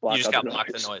noise. You just got to block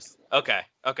the noise. Okay.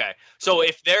 So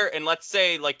if and let's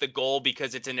say like the goal,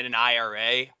 because it's in an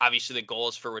IRA, obviously the goal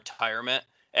is for retirement.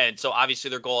 And so obviously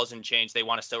their goal hasn't changed. They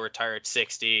want to still retire at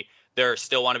 60. They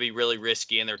still want to be really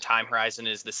risky, and their time horizon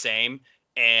is the same.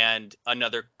 And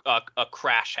another a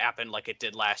crash happened like it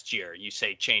did last year. You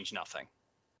say change nothing.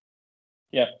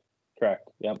 Yeah, correct.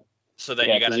 Yep. So then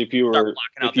you got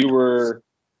to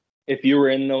if you were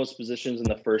in those positions in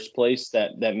the first place,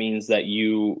 that means that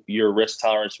your risk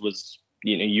tolerance was,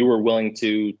 you were willing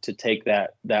to take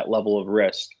that level of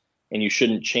risk, and you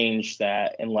shouldn't change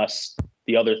that unless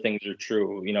the other things are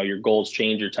true. Your goals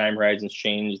change, your time horizons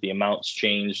change, the amounts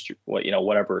changed,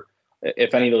 whatever.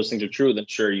 If any of those things are true, then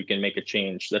sure, you can make a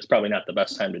change. That's probably not the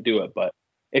best time to do it, but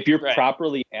if you're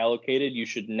properly allocated, you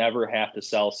should never have to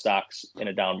sell stocks in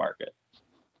a down market.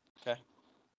 Okay.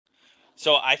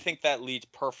 So I think that leads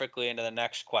perfectly into the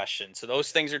next question. So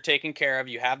those things are taken care of.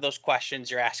 You have those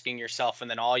questions you're asking yourself, and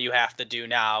then all you have to do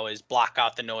now is block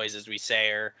out the noise, as we say,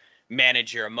 or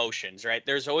manage your emotions, right?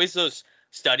 There's always those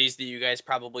studies that you guys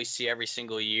probably see every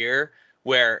single year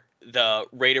where the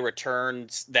rate of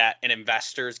returns that an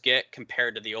investors get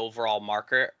compared to the overall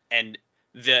market, and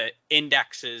the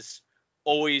indexes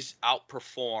always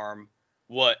outperform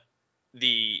what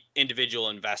the individual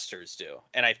investors do.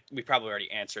 And we probably already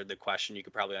answered the question. You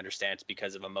could probably understand it's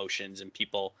because of emotions, and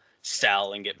people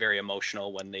sell and get very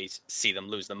emotional when they see them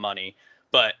lose the money.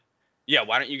 But yeah,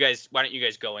 why don't you guys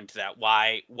go into that?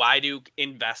 Why do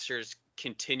investors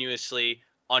continuously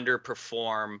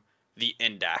underperform the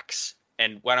index?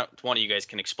 And why don't one of you guys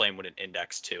can explain what an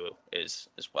index too is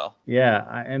as well? Yeah,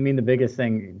 I mean, the biggest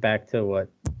thing, back to what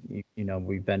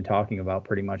we've been talking about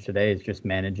pretty much today, is just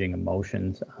managing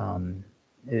emotions.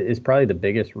 Is probably the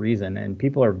biggest reason, and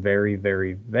people are very,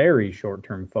 very, very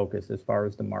short-term focused as far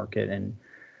as the market. And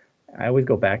I always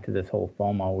go back to this whole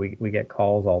FOMO. We get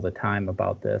calls all the time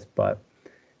about this, but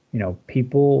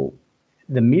the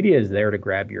media is there to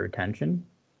grab your attention,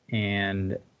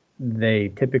 and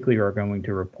they typically are going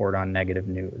to report on negative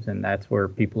news, and that's where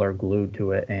people are glued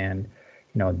to it. And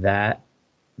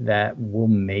that will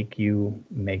make you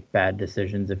make bad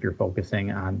decisions if you're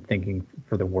focusing on thinking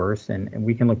for the worst. And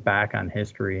we can look back on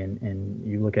history, and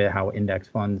you look at how index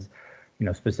funds,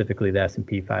 specifically the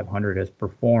S&P 500 has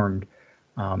performed.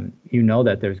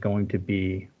 That there's going to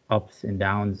be ups and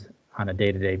downs on a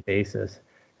day-to-day basis,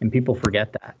 and people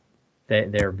forget that.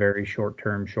 They're very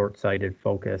short-term, short-sighted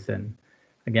focus. And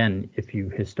again, if you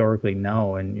historically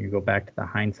know, and you go back to the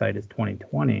hindsight is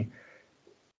 2020,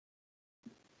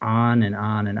 on and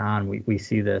on and on, we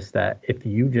see this, that if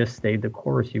you just stayed the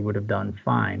course, you would have done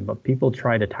fine. But people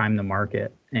try to time the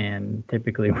market, and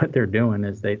typically what they're doing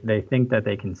is they think that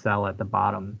they can sell at the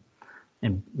bottom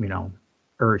and,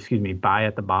 buy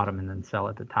at the bottom and then sell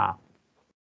at the top.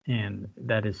 And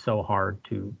that is so hard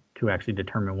to actually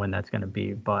determine when that's going to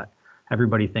be. But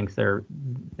everybody thinks they're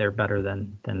better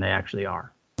than they actually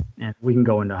are. And we can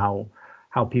go into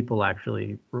how people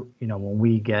actually, when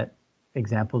we get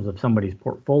examples of somebody's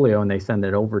portfolio and they send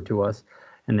it over to us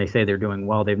and they say they're doing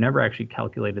well, they've never actually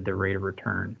calculated their rate of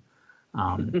return.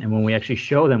 And when we actually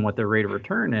show them what their rate of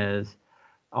return is,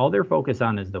 all they're focused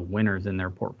on is the winners in their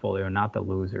portfolio, not the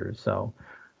losers. So,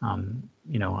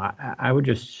 I would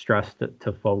just stress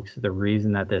to folks, the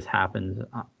reason that this happens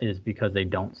is because they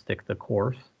don't stick the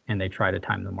course and they try to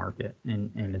time the market.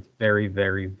 And it's very,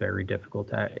 very, very difficult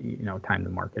to, time the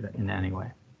market in any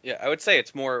way. Yeah, I would say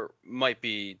might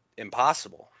be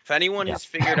impossible. If anyone has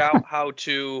figured out how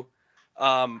to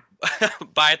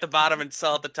buy at the bottom and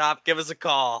sell at the top, give us a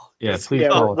call. Yeah, please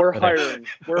call us. We're hiring.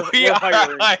 We're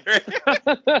hiring.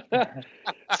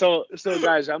 So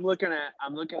guys, I'm looking at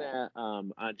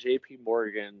on JP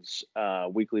Morgan's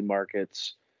weekly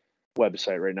markets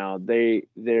website right now.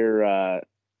 They're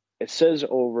it says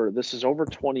this is over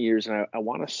 20 years, and I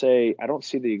want to say, I don't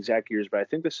see the exact years, but I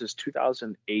think this is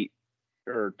 2008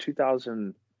 or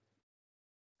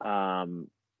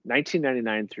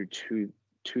 1999 through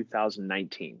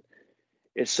 2019.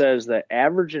 It says that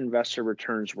average investor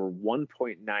returns were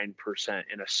 1.9%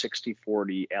 in a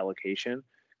 60-40 allocation,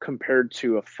 compared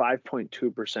to a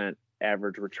 5.2%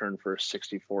 average return for a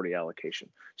 60-40 allocation.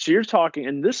 So you're talking,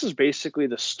 and this is basically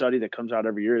the study that comes out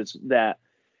every year, is that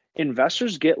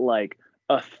investors get like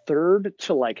a third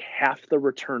to like half the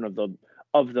return of the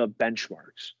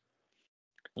benchmarks.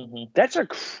 Mm-hmm. That's a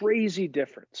crazy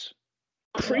difference.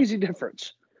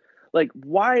 Difference. Like,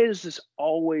 why is this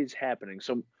always happening?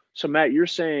 So Matt, you're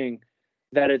saying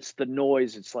that it's the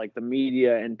noise, it's like the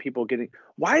media and people getting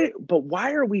why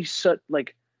are we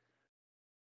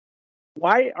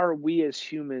why are we as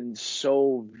humans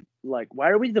so, like, why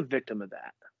are we the victim of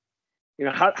that?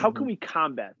 How can we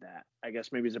combat that? I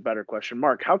guess maybe is a better question.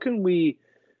 Mark, how can we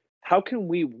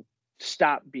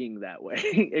stop being that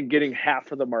way and getting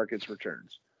half of the market's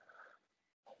returns?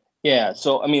 Yeah,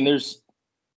 so I mean,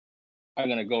 I'm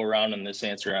going to go around in this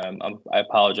answer. I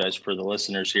apologize for the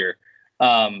listeners here.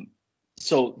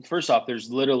 So first off, there's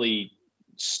literally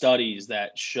studies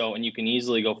that show, and you can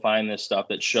easily go find this stuff,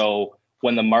 that show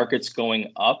when the market's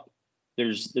going up,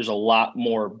 there's a lot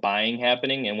more buying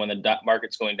happening, and when the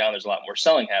market's going down, there's a lot more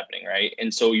selling happening, right?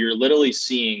 And so you're literally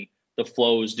seeing the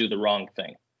flows do the wrong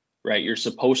thing, right? You're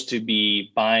supposed to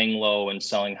be buying low and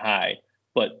selling high,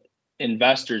 but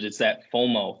investors, it's that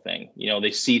FOMO thing.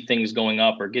 They see things going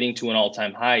up or getting to an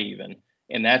all-time high even,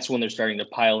 and that's when they're starting to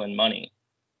pile in money,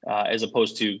 as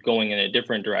opposed to going in a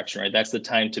different direction, right? That's the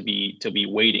time to be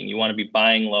waiting. You want to be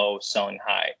buying low, selling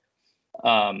high.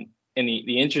 And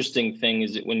the interesting thing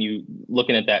is that when you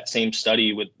looking at that same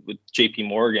study with JP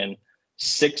Morgan,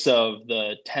 6 of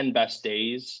the 10 best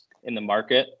days in the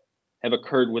market have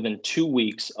occurred within 2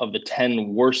 weeks of the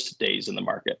 10 worst days in the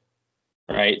market,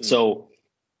 right? Mm-hmm. So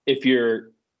if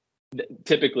you're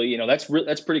typically,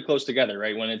 that's pretty close together,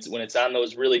 right? When it's on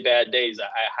those really bad days, I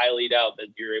highly doubt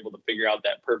that you're able to figure out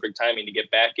that perfect timing to get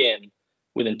back in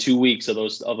within 2 weeks of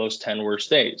those 10 worst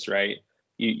days, right?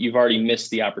 You've already missed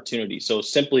the opportunity. So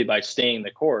simply by staying the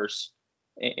course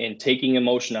and taking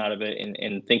emotion out of it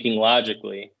and thinking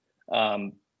logically,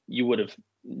 you would have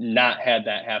not had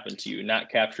that happen to you, not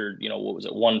captured,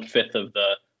 1/5 of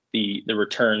the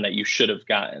return that you should have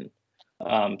gotten.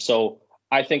 So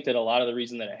I think that a lot of the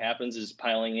reason that it happens is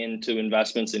piling into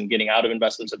investments and getting out of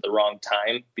investments at the wrong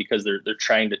time, because they're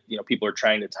trying to, people are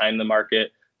trying to time the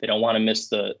market. They don't want to miss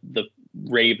the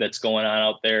rave that's going on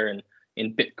out there and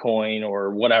in Bitcoin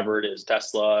or whatever it is,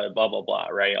 Tesla, blah, blah, blah,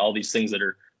 right? All these things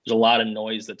there's a lot of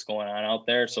noise that's going on out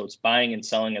there. So it's buying and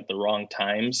selling at the wrong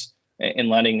times and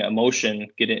letting emotion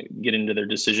get into their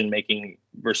decision making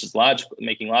versus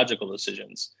making logical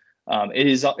decisions.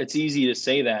 It's easy to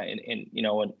say that, and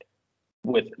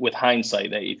with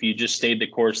hindsight, that if you just stayed the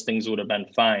course, things would have been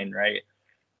fine, right?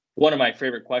 One of my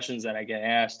favorite questions that I get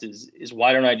asked is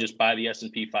why don't I just buy the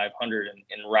S&P 500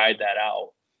 and ride that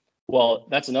out? Well,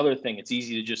 that's another thing. It's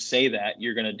easy to just say that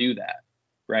you're going to do that,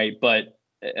 right? But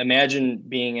imagine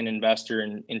being an investor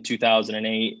in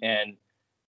 2008,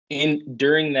 and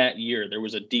during that year, there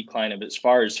was a decline of as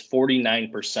far as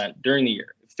 49% during the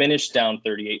year. It finished down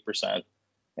 38%.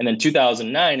 And then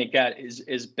 2009, it got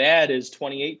as bad as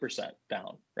 28%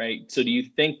 down, right? So do you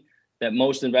think that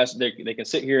most investors, they can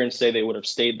sit here and say they would have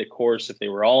stayed the course if they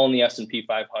were all in the S&P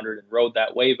 500 and rode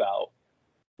that wave out?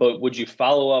 But would you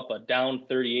follow up a down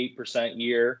 38%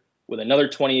 year with another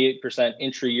 28%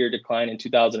 intra-year decline in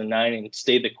 2009 and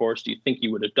stayed the course? Do you think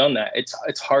you would have done that?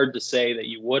 It's hard to say that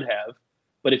you would have,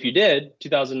 but if you did,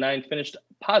 2009 finished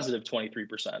positive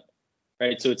 23%,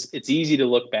 right? So it's easy to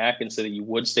look back and say that you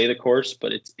would stay the course,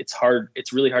 but it's hard.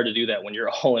 It's really hard to do that when you're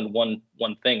all in one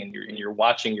thing and you're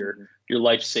watching your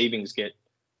life savings get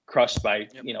crushed by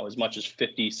as much as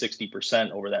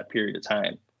 50-60% over that period of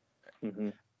time. Mm-hmm.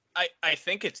 I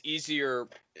think it's easier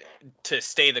to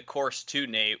stay the course too,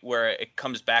 Nate, where it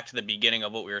comes back to the beginning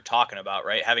of what we were talking about,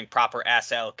 right? Having proper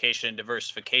asset allocation and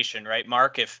diversification, right,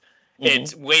 Mark? If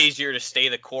it's way easier to stay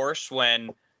the course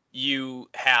when you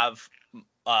have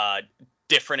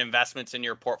different investments in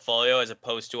your portfolio as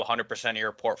opposed to 100% of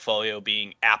your portfolio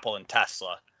being Apple and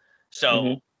Tesla.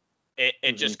 So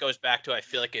it just goes back to, I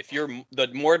feel like if the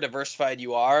more diversified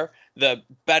you are, the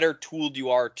better tooled you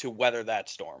are to weather that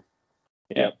storm.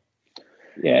 Yeah.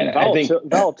 Yeah. I think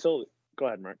volatility. Go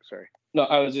ahead, Mark. Sorry. No,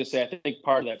 I was just saying, I think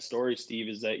part of that story, Steve,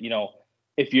 is that,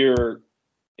 if you're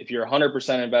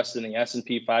 100% invested in the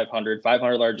S&P 500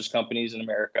 largest companies in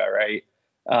America, right?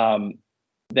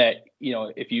 That,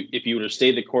 if you would have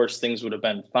stayed the course, things would have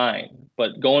been fine.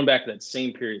 But going back to that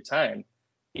same period of time,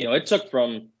 it took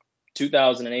from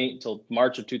 2008 until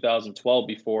March of 2012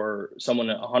 before someone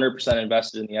 100%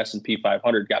 invested in the S&P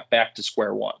 500 got back to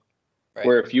square one. Right.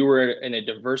 Where if you were in a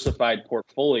diversified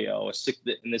portfolio,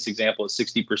 in this example,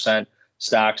 60%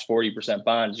 stocks, 40%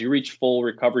 bonds, you reach full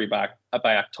recovery by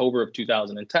October of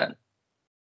 2010.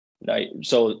 Right?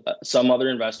 So some other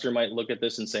investor might look at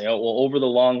this and say, oh, well, over the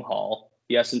long haul,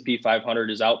 the S&P 500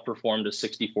 has outperformed a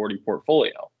 60-40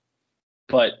 portfolio.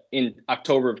 But in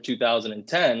October of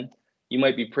 2010, you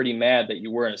might be pretty mad that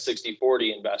you weren't a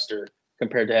 60-40 investor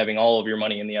compared to having all of your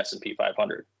money in the S&P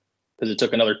 500. Because it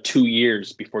took another 2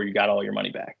 years before you got all your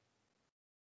money back.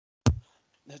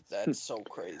 That's so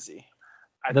crazy.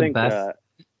 I think I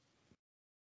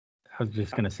was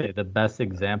just going to say the best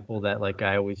example that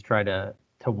I always try to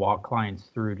walk clients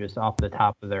through just off the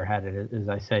top of their head is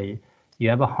I say, you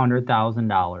have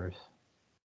 $100,000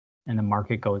 and the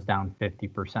market goes down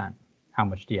 50%. How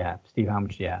much do you have? Steve, how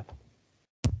much do you have?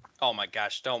 Oh my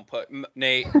gosh, don't put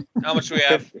Nate. How much do we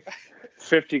have?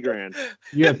 50 grand.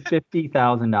 You have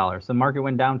 $50,000. The market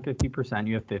went down 50%.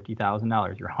 You have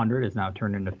 $50,000. Your 100 is now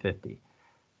turned into 50.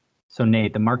 So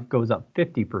Nate, the market goes up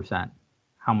 50%.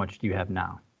 How much do you have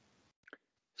now?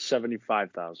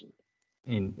 75,000.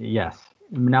 Yes.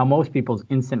 Now most people's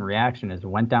instant reaction is it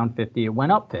went down 50, it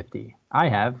went up 50. I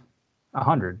have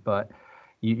 100, but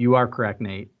you are correct,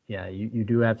 Nate. Yeah, you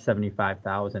do have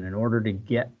 75,000. In order to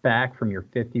get back from your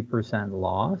 50%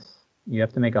 loss, you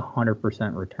have to make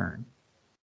 100% return.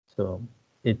 So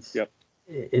it's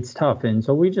tough. And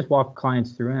so we just walk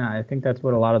clients through, and I think that's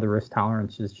what a lot of the risk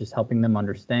tolerance is, just helping them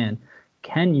understand.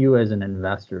 Can you as an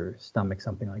investor stomach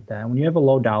something like that? When you have a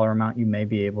low dollar amount, you may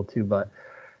be able to, but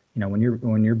when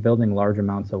you're building large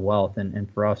amounts of wealth,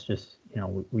 and for us, just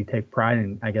we take pride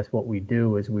in, I guess what we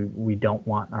do is we don't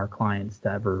want our clients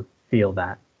to ever feel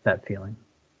that feeling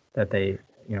that they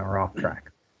are off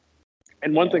track.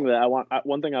 And one thing I want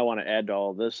to add to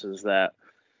all of this is that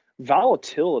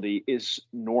volatility is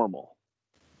normal,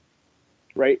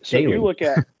 right? So Daily. if you look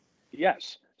at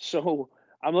so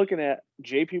I'm looking at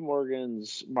JP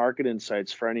Morgan's market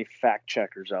insights for any fact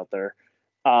checkers out there.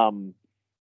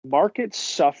 Markets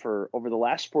suffer over the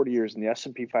last 40 years in the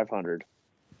S&P 500.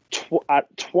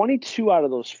 22 out of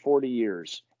those 40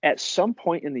 years, at some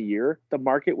point in the year, the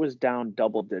market was down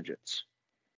double digits.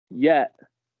 Yet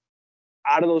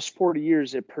out of those 40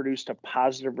 years, it produced a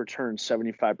positive return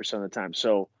 75% of the time.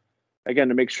 So again,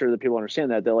 to make sure that people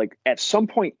understand that, they're like, at some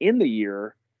point in the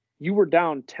year, you were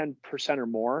down 10% or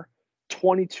more,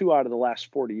 22 out of the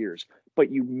last 40 years,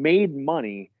 but you made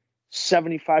money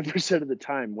 75% of the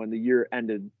time when the year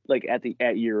ended, like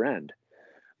at year end.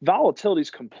 Volatility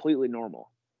is completely normal,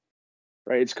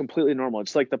 right? It's completely normal.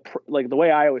 It's like the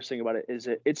way I always think about it is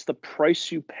it's the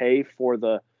price you pay for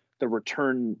the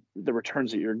returns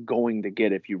that you're going to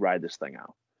get if you ride this thing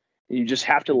out. You just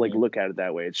have to like look at it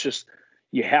that way. It's just,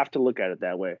 you have to look at it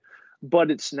that way.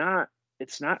 But it's not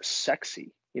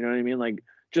sexy. You know what I mean? Like,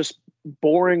 just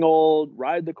boring old,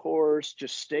 ride the course,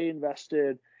 just stay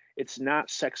invested. It's not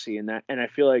sexy in that. And I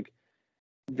feel like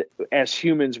as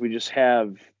humans, we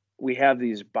have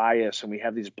these bias and we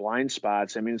have these blind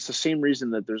spots. I mean, it's the same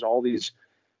reason that there's all these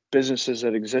businesses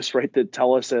that exist, right, that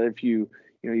tell us that if you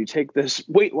take this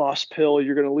weight loss pill,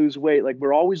 you're going to lose weight. Like,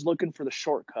 we're always looking for the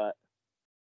shortcut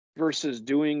versus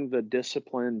doing the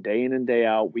discipline day in and day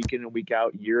out, week in and week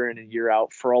out, year in and year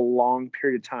out for a long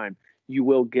period of time. You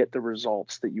will get the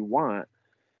results that you want.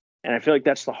 And I feel like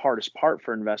that's the hardest part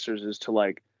for investors, is to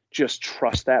like just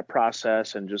trust that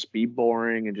process and just be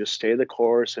boring and just stay the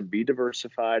course and be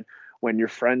diversified. When your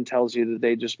friend tells you that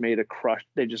they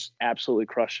just absolutely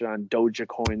crushed it on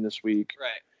Dogecoin this week,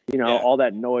 right? All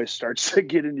that noise starts to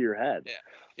get into your head.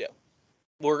 Yeah.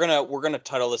 We're gonna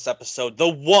title this episode "The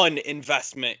One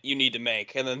Investment You Need to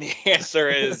Make," and then the answer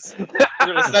is we're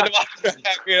gonna send them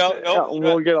out.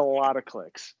 We'll get a lot of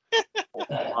clicks.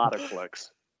 A lot of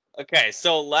clicks. Okay,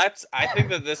 so I think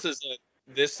that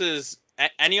this is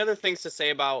any other things to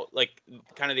say about like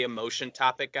kind of the emotion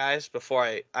topic, guys, before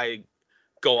I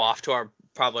go off to our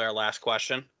last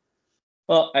question?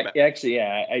 Well,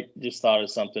 I just thought of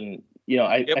something.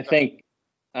 I think,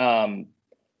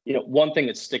 one thing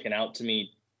that's sticking out to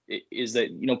me is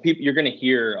that, you're going to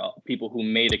hear people who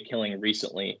made a killing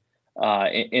recently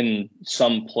in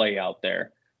some play out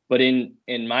there. But in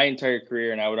my entire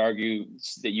career, and I would argue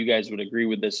that you guys would agree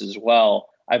with this as well,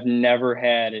 I've never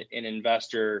had an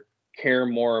investor care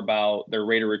more about their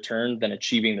rate of return than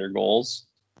achieving their goals.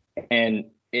 And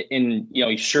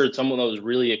sure, some of those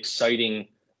really exciting,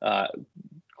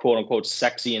 quote unquote,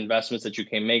 sexy investments that you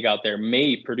can make out there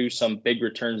may produce some big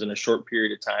returns in a short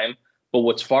period of time. But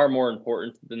what's far more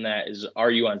important than that is,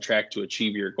 are you on track to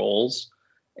achieve your goals?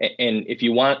 And if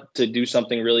you want to do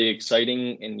something really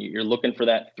exciting and you're looking for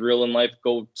that thrill in life,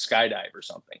 go skydive or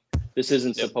something. This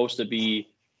isn't supposed to be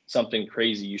something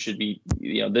crazy. You should be,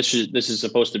 this is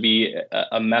supposed to be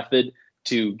a method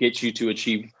to get you to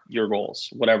achieve your goals,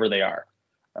 whatever they are.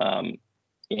 And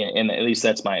at least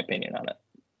that's my opinion on it.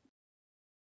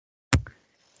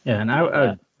 Yeah, and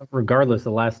I regardless,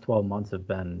 the last 12 months have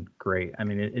been great. I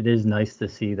mean, it is nice to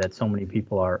see that so many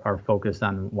people are focused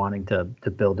on wanting to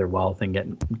build their wealth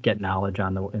and get knowledge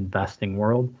on the investing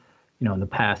world. In the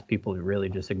past, people really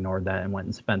just ignored that and went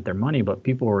and spent their money, but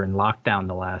people were in lockdown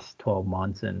the last 12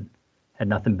 months and had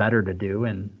nothing better to do.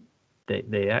 And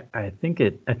I think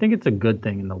it's a good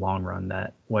thing in the long run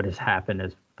that what has happened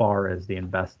as far as the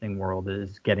investing world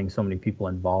is getting so many people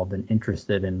involved and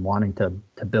interested in wanting to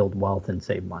build wealth and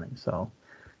save money. So,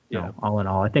 all in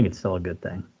all, I think it's still a good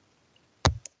thing.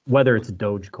 Whether it's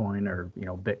Dogecoin or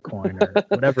Bitcoin or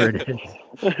whatever it is,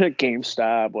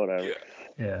 GameStop, whatever.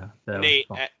 Yeah. Nate,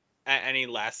 any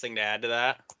last thing to add to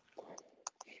that?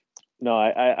 No,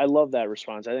 I love that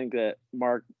response. I think that,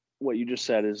 Mark, what you just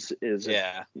said is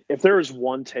if there is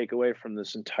one takeaway from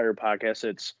this entire podcast,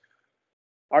 it's,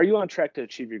 are you on track to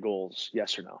achieve your goals?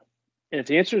 Yes or no? And if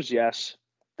the answer is yes,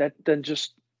 then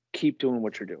just keep doing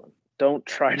what you're doing. Don't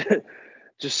try to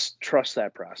just trust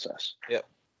that process. Yep.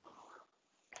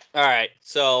 All right.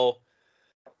 So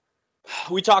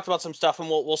we talked about some stuff, and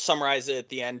we'll summarize it at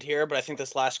the end here. But I think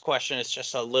this last question is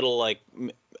just a little like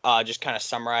just kind of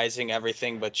summarizing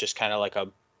everything, but just kind of like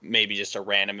maybe just a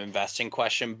random investing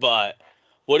question. But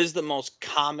what is the most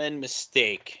common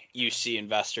mistake you see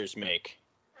investors make?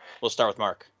 We'll start with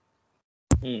Mark.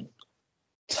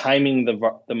 Timing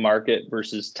the market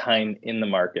versus time in the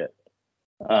market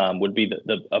would be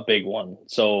a big one.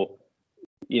 So,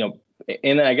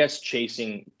 and I guess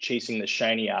chasing the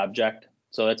shiny object.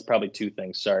 So that's probably two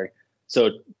things. Sorry. So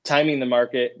timing the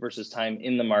market versus time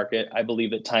in the market. I believe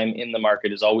that time in the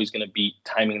market is always going to beat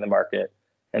timing the market.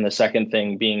 And the second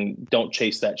thing being, don't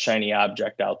chase that shiny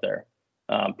object out there.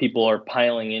 People are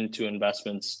piling into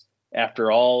investments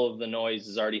after all of the noise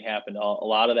has already happened. A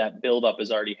lot of that buildup has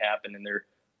already happened, and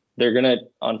they're going to,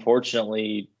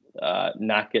 unfortunately,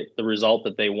 not get the result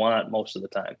that they want most of the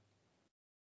time.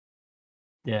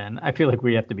 Yeah, and I feel like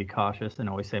we have to be cautious and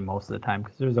always say most of the time,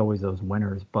 because there's always those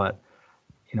winners. But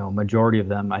majority of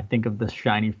them, I think of the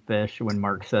shiny fish when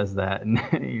Mark says that,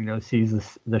 and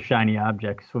sees the shiny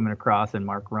object swimming across, and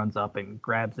Mark runs up and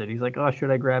grabs it. He's like, "Oh,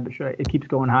 should I grab it? Should I?" It keeps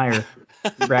going higher.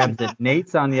 Grabs it.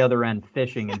 Nate's on the other end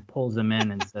fishing and pulls him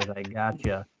in and says, "I got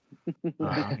you."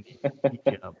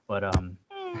 But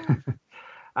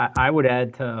I would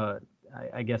add to,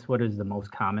 I guess, what is the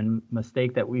most common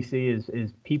mistake that we see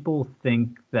is people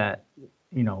think that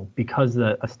because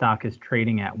a stock is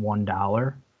trading at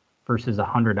 $1 versus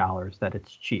 $100 that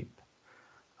it's cheap.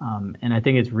 And I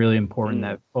think it's really important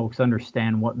that folks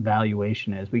understand what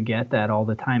valuation is. We get that all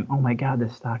the time. Oh my God,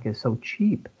 this stock is so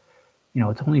cheap.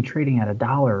 It's only trading at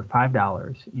 $1 or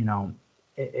 $5.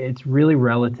 It's really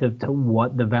relative to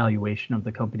what the valuation of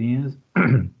the company is.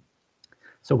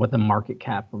 So what the market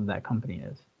cap of that company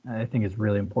is. I think it's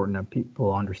really important that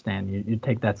people understand. You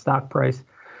take that stock price,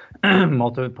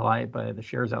 multiply it by the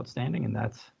shares outstanding, and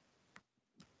that's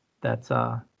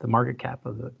the market cap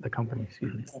of the company.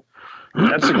 Excuse me.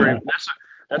 That's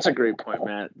a great point,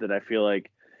 Matt. That I feel like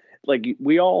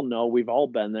we all know, we've all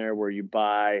been there, where you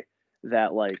buy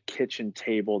that like kitchen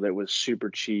table that was super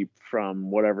cheap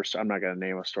from whatever. I'm not gonna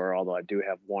name a store, although I do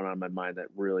have one on my mind that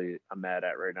really I'm mad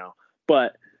at right now.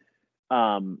 But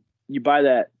you buy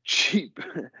that cheap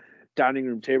dining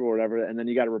room table or whatever, and then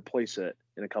you got to replace it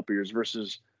in a couple years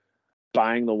versus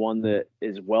buying the one that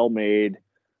is well made,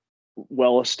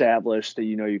 well established, that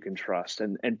you can trust.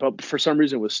 But for some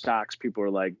reason with stocks, people are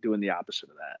like doing the opposite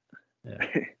of that. Yeah.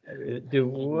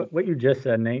 Dude, what you just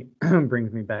said, Nate,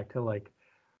 brings me back to I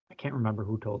can't remember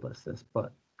who told us this,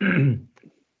 but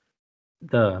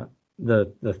the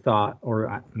thought,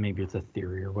 or maybe it's a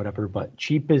theory or whatever, but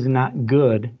cheap is not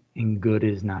good and good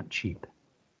is not cheap.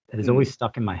 That is always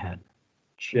stuck in my head.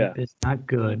 Cheap is not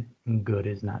good and good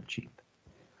is not cheap.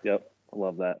 Yep. I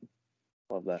love that.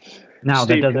 Now,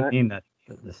 Steve, that doesn't mean that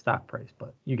the stock price,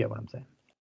 but you get what I'm saying.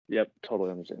 Yep,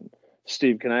 totally understand.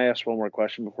 Steve, can I ask one more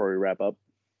question before we wrap up?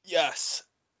 Yes.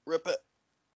 Rip it.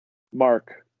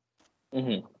 Mark.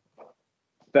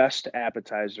 Best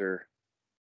appetizer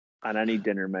on any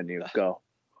dinner menu. Go.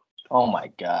 Oh my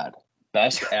God.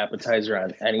 Best appetizer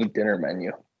on any dinner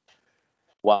menu.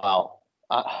 Wow.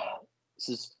 This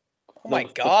is God.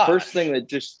 The first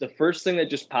thing that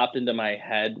just popped into my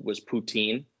head was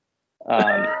poutine.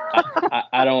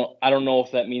 I don't know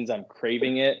if that means I'm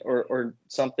craving it or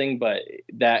something, but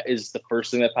that is the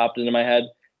first thing that popped into my head.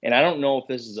 And I don't know if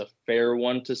this is a fair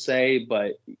one to say,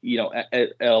 but at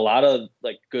a lot of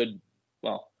good,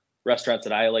 restaurants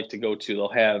that I like to go to, they'll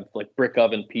have brick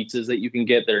oven pizzas that you can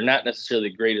get. They're not necessarily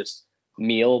the greatest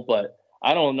meal, but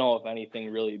I don't know if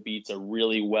anything really beats a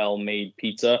really well-made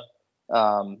pizza.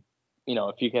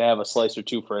 If you can have a slice or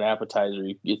two for an appetizer,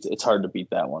 it's hard to beat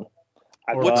that one.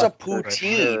 What's a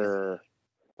poutine? Sure.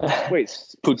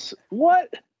 Wait,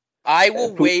 what? I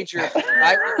will wager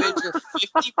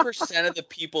 50% of the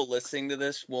people listening to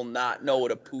this will not know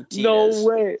what a poutine is. No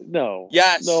way. No.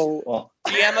 Yes. No. Well,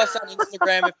 DM us on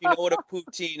Instagram if you know what a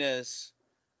poutine is.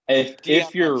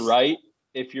 If you're right,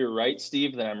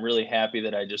 Steve, then I'm really happy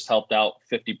that I just helped out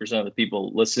 50% of the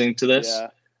people listening to this.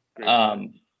 Yeah.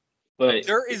 But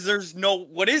there's no,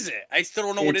 what is it? I still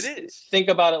don't know what it is. Think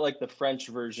about it like the French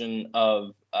version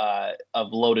of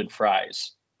loaded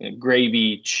fries.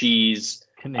 Gravy, cheese.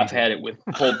 Canadian. I've had it with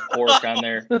pulled pork on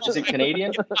there. Is it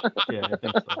Canadian? Yeah, I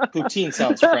think so. Poutine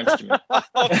sounds French to me.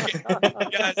 Okay.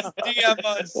 Yes, DM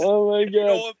us. Oh my God. You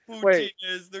know what poutine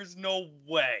is? There's no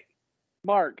way.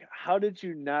 Mark, how did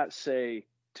you not say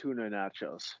tuna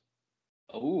nachos?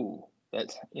 Oh,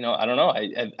 that's, I don't know.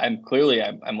 I'm clearly,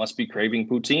 I must be craving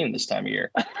poutine this time of year.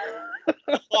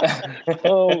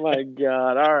 Oh my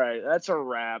God. All right. That's a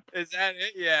wrap. Is that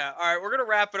it? Yeah. All right. We're going to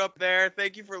wrap it up there.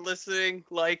 Thank you for listening,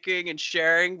 liking, and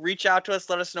sharing. Reach out to us.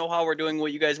 Let us know how we're doing,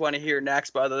 what you guys want to hear next.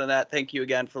 But other than that, thank you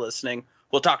again for listening.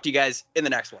 We'll talk to you guys in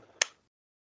the next one.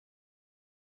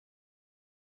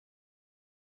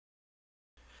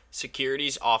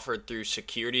 Securities offered through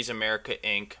Securities America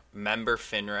Inc., member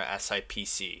FINRA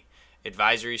SIPC.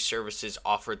 Advisory services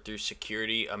offered through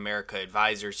Security America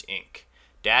Advisors Inc.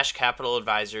 Dash Capital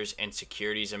Advisors and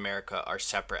Securities America are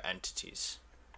separate entities.